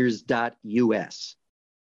historicfigures.us.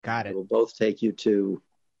 Got it. It will both take you to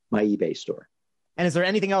my eBay store. And is there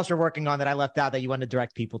anything else you're working on that I left out that you want to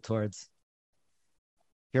direct people towards?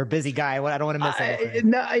 You're a busy guy. I don't want to miss anything.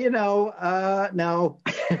 No.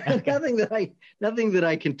 nothing that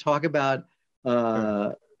I can talk about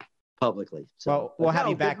publicly. So, we'll have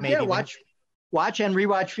you back maybe. Yeah, watch and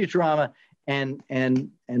rewatch Futurama and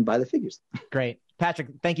buy the figures. Great. Patrick,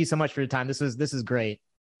 thank you so much for your time. This is great.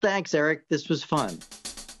 Thanks, Eric. This was fun.